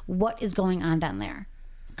understand what is going on down there.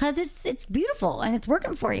 Because it's beautiful and it's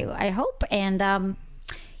working for you, I hope. And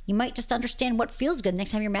you might just understand what feels good next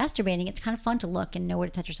time you're masturbating. It's kind of fun to look and know where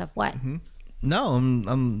to touch yourself. What? No,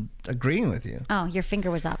 I'm agreeing with you. Oh, your finger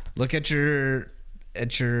was up. Look at your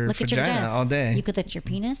vagina all day. You could look at your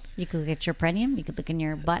penis. You could look at your perineum. You could look in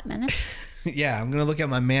your butt menace. Yeah, I'm gonna look at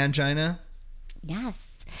my mangina.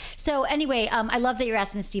 Yes. So anyway, I love that you're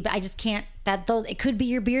asking, Steve, but I just can't. It could be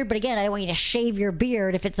your beard, but again, I don't want you to shave your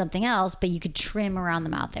beard if it's something else. But you could trim around the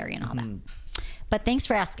mouth area and all that. But thanks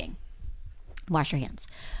for asking. Wash your hands.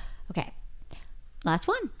 Okay. Last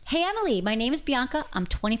one. Hey, Emily. My name is Bianca. I'm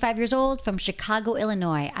 25 years old from Chicago,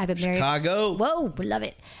 Illinois. I've been married. Chicago. Whoa, we love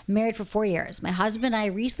it. Married for 4 years. My husband and I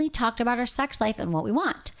recently talked about our sex life and what we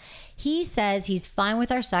want. He says he's fine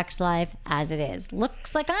with our sex life as it is.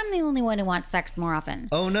 Looks like I'm the only one who wants sex more often.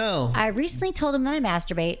 Oh, no. I recently told him that I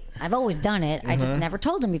masturbate. I've always done it. I just never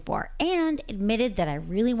told him before. And admitted that I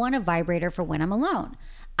really want a vibrator for when I'm alone.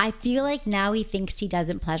 I feel like now he thinks he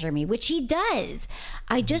doesn't pleasure me, which he does.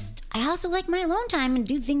 I also like my alone time and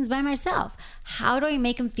do things by myself. How do I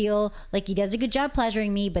make him feel like he does a good job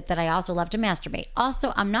pleasuring me, but that I also love to masturbate?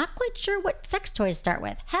 Also, I'm not quite sure what sex toys start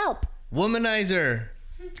with. Help. Womanizer.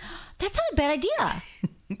 That's not a bad idea.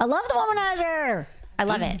 I love the womanizer. I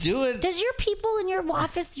love it. Do it. Does your people in your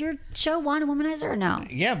office, your show, want a womanizer or no?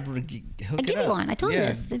 Yeah, I'll give you one. I told you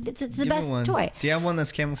this. It's the best toy. Do you have one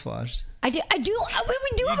that's camouflaged? I do. We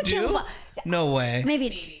do have a camouflage. No way. Maybe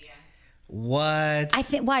it's. What? I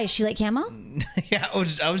think. Why is she like camo? Yeah, I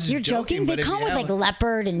was just You're joking. They come with like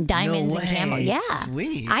leopard and diamonds and camo. Yeah,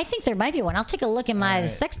 sweet. I think there might be one. I'll take a look in my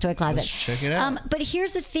sex toy closet. Let's check it out. But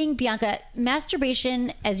here's the thing, Bianca.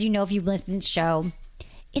 Masturbation, as you know if you've listened to the show,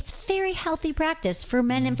 it's very healthy practice for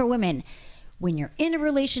men and for women. When you're in a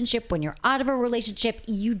relationship, when you're out of a relationship,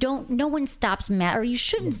 no one stops or you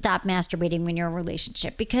shouldn't stop masturbating when you're in a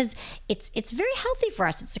relationship, because it's very healthy for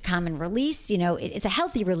us. It's a common release, it's a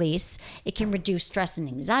healthy release. It can reduce stress and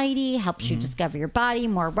anxiety, helps you discover your body,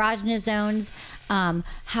 more erogenous zones,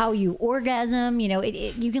 how you orgasm,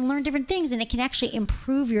 you can learn different things, and it can actually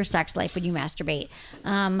improve your sex life when you masturbate.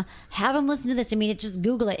 Have them listen to this. I mean, just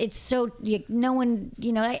Google it. It's so, no one,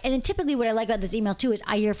 and typically what I like about this email too is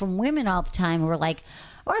I hear from women all the time who are like,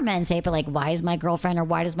 or men say, but like, why is my girlfriend or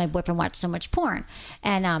why does my boyfriend watch so much porn?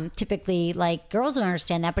 And typically, like, girls don't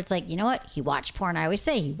understand that, but it's like, you know what? He watched porn. I always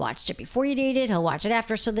say he watched it before you dated. He'll watch it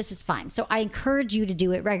after. So this is fine. So I encourage you to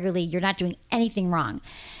do it regularly. You're not doing anything wrong.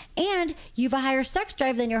 And you have a higher sex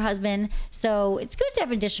drive than your husband. So it's good to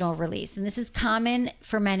have additional release. And this is common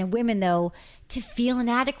for men and women, though, to feel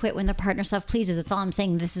inadequate when their partner self-pleases. That's all I'm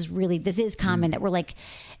saying. This is common that we're like,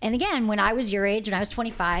 and again, when I was your age, when I was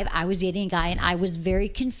 25, I was dating a guy and I was very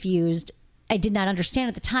confused. I did not understand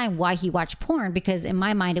at the time why he watched porn, because in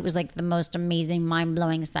my mind, it was like the most amazing,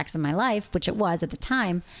 mind-blowing sex in my life, which it was at the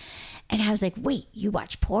time. And I was like, wait, you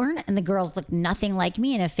watch porn? And the girls look nothing like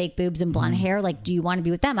me and have fake boobs and blonde hair. Like, do you want to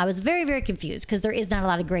be with them? I was very, very confused, because there is not a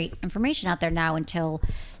lot of great information out there now until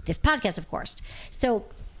this podcast, of course. So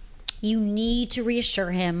you need to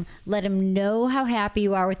reassure him, let him know how happy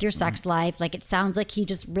you are with your sex life. Like, it sounds like he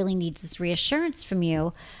just really needs this reassurance from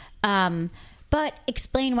you. But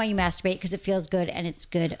explain why you masturbate, because it feels good and it's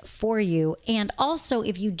good for you. And also,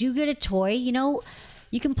 if you do get a toy,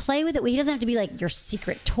 you can play with it. He doesn't have to be like your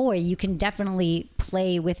secret toy. You can definitely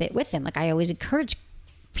play with it with him. Like, I always encourage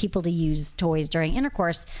people to use toys during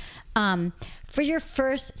intercourse. For your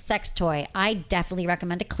first sex toy, I definitely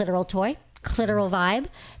recommend a clitoral toy. Clitoral vibe,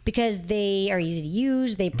 because they are easy to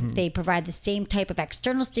use. They provide the same type of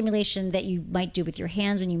external stimulation that you might do with your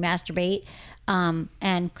hands when you masturbate.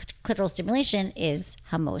 And clitoral stimulation is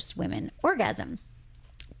how most women orgasm.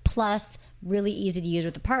 Plus, really easy to use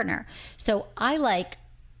with a partner. So I like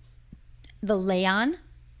the Layon,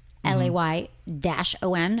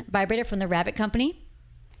 Lay-on vibrator from the Rabbit Company.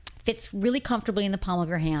 Fits really comfortably in the palm of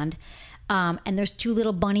your hand. And there's 2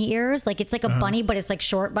 little bunny ears. Like it's like a bunny, but it's like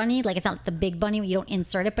short bunny. Like it's not the big bunny. You don't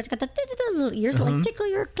insert it, but it's got the little ears that like tickle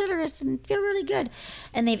your clitoris and feel really good.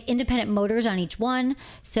 And they have independent motors on each one.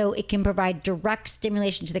 So it can provide direct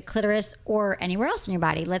stimulation to the clitoris or anywhere else in your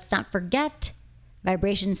body. Let's not forget,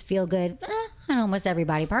 vibrations feel good on almost every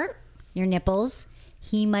body part. Your nipples.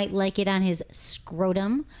 He might like it on his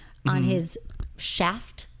scrotum, on his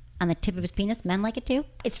shaft, on the tip of his penis. Men like it too.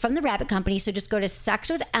 It's from the Rabbit Company, so just go to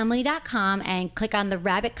sexwithemily.com and click on the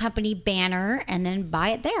Rabbit Company banner and then buy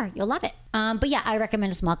it there. You'll love it. But yeah, I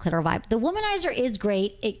recommend a small clitoral vibe. The womanizer is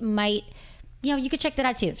great. It might, you could check that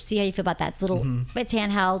out too. See how you feel about that. It's little, it's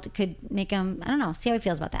handheld. It could make him, I don't know, see how he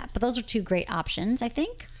feels about that. But those are 2 great options, I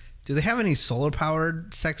think. Do they have any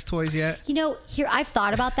solar-powered sex toys yet? Here, I've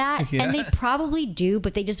thought about that, and they probably do,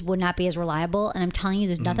 but they just would not be as reliable. And I'm telling you,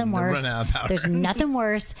 there's nothing worse. Run out of power. There's nothing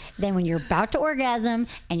worse than when you're about to orgasm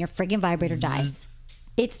and your friggin' vibrator dies.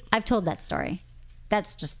 I've told that story.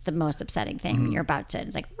 That's just the most upsetting thing when you're about to.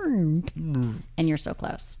 It's like, and you're so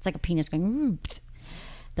close. It's like a penis going.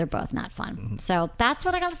 They're both not fun. So that's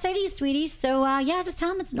what I got to say to you, sweetie. So just tell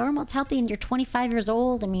them it's normal, it's healthy, and you're 25 years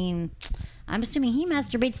old. I mean, I'm assuming he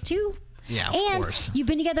masturbates too. Yeah, of course. You've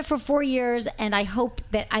been together for 4 years, and I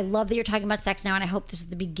love that you're talking about sex now, and I hope this is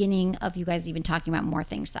the beginning of you guys even talking about more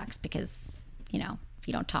things sex, because, if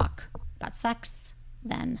you don't talk about sex,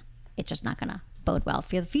 then it's just not going to bode well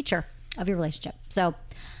for the future of your relationship. So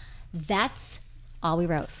that's all we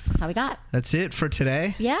wrote. That's all we got. That's it for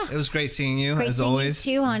today. Yeah. It was great seeing you, Great as seeing always.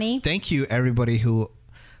 You too, honey. Thank you, everybody who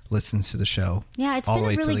listens to the show. Yeah, it's been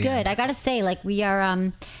really good. I got to say, we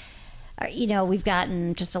are... we've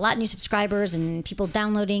gotten just a lot of new subscribers and people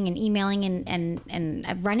downloading and emailing, and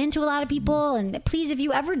I've run into a lot of people. And please, if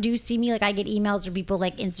you ever do see me, I get emails or people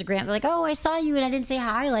Instagram, they're like, oh, I saw you and I didn't say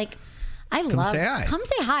hi. Come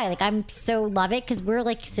say hi. I'm so love it, because we're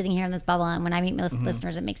sitting here in this bubble, and when I meet my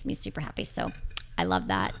listeners, it makes me super happy. So I love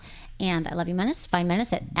that. And I love you, Menace. Find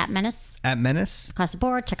Menace at Menace. At Menace. Across the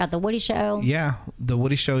board. Check out The Woody Show. Yeah, The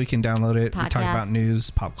Woody Show. You can download it. We talk about news,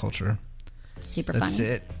 pop culture. Super funny. That's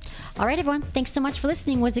it. All right, everyone. Thanks so much for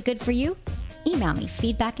listening. Was it good for you? Email me,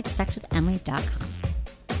 feedback@sexwithemily.com.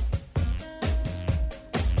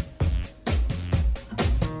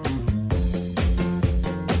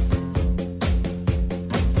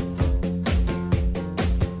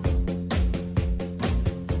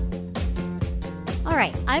 All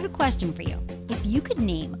right, I have a question for you. If you could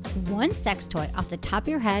name one sex toy off the top of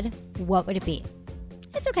your head, what would it be?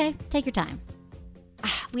 It's okay. Take your time.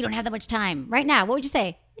 We don't have that much time. Right now, what would you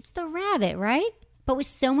say? It's the rabbit, right? But with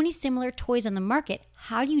so many similar toys on the market,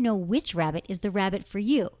 how do you know which rabbit is the rabbit for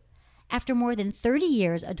you? After more than 30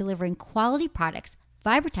 years of delivering quality products,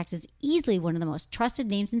 Vibratex is easily one of the most trusted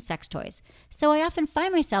names in sex toys. So I often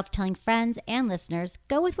find myself telling friends and listeners,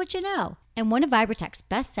 go with what you know. And one of Vibratex's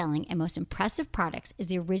best-selling and most impressive products is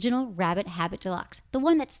the original Rabbit Habit Deluxe, the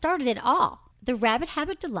one that started it all. The Rabbit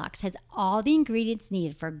Habit Deluxe has all the ingredients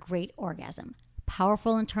needed for a great orgasm.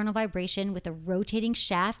 Powerful internal vibration with a rotating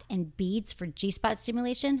shaft and beads for G-spot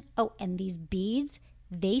stimulation. Oh, and these beads,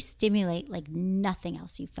 they stimulate like nothing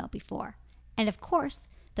else you've felt before. And of course,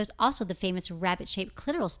 there's also the famous rabbit-shaped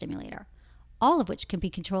clitoral stimulator, all of which can be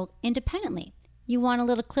controlled independently. You want a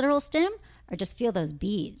little clitoral stim or just feel those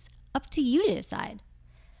beads? Up to you to decide.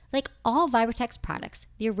 Like all Vibratex products,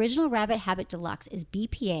 the original Rabbit Habit Deluxe is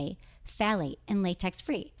BPA, phthalate, and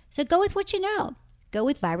latex-free. So go with what you know. Go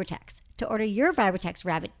with Vibratex. To order your Vibratex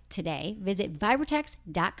Rabbit today, visit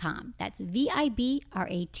Vibratex.com. That's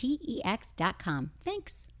Vibratex.com.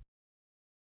 Thanks.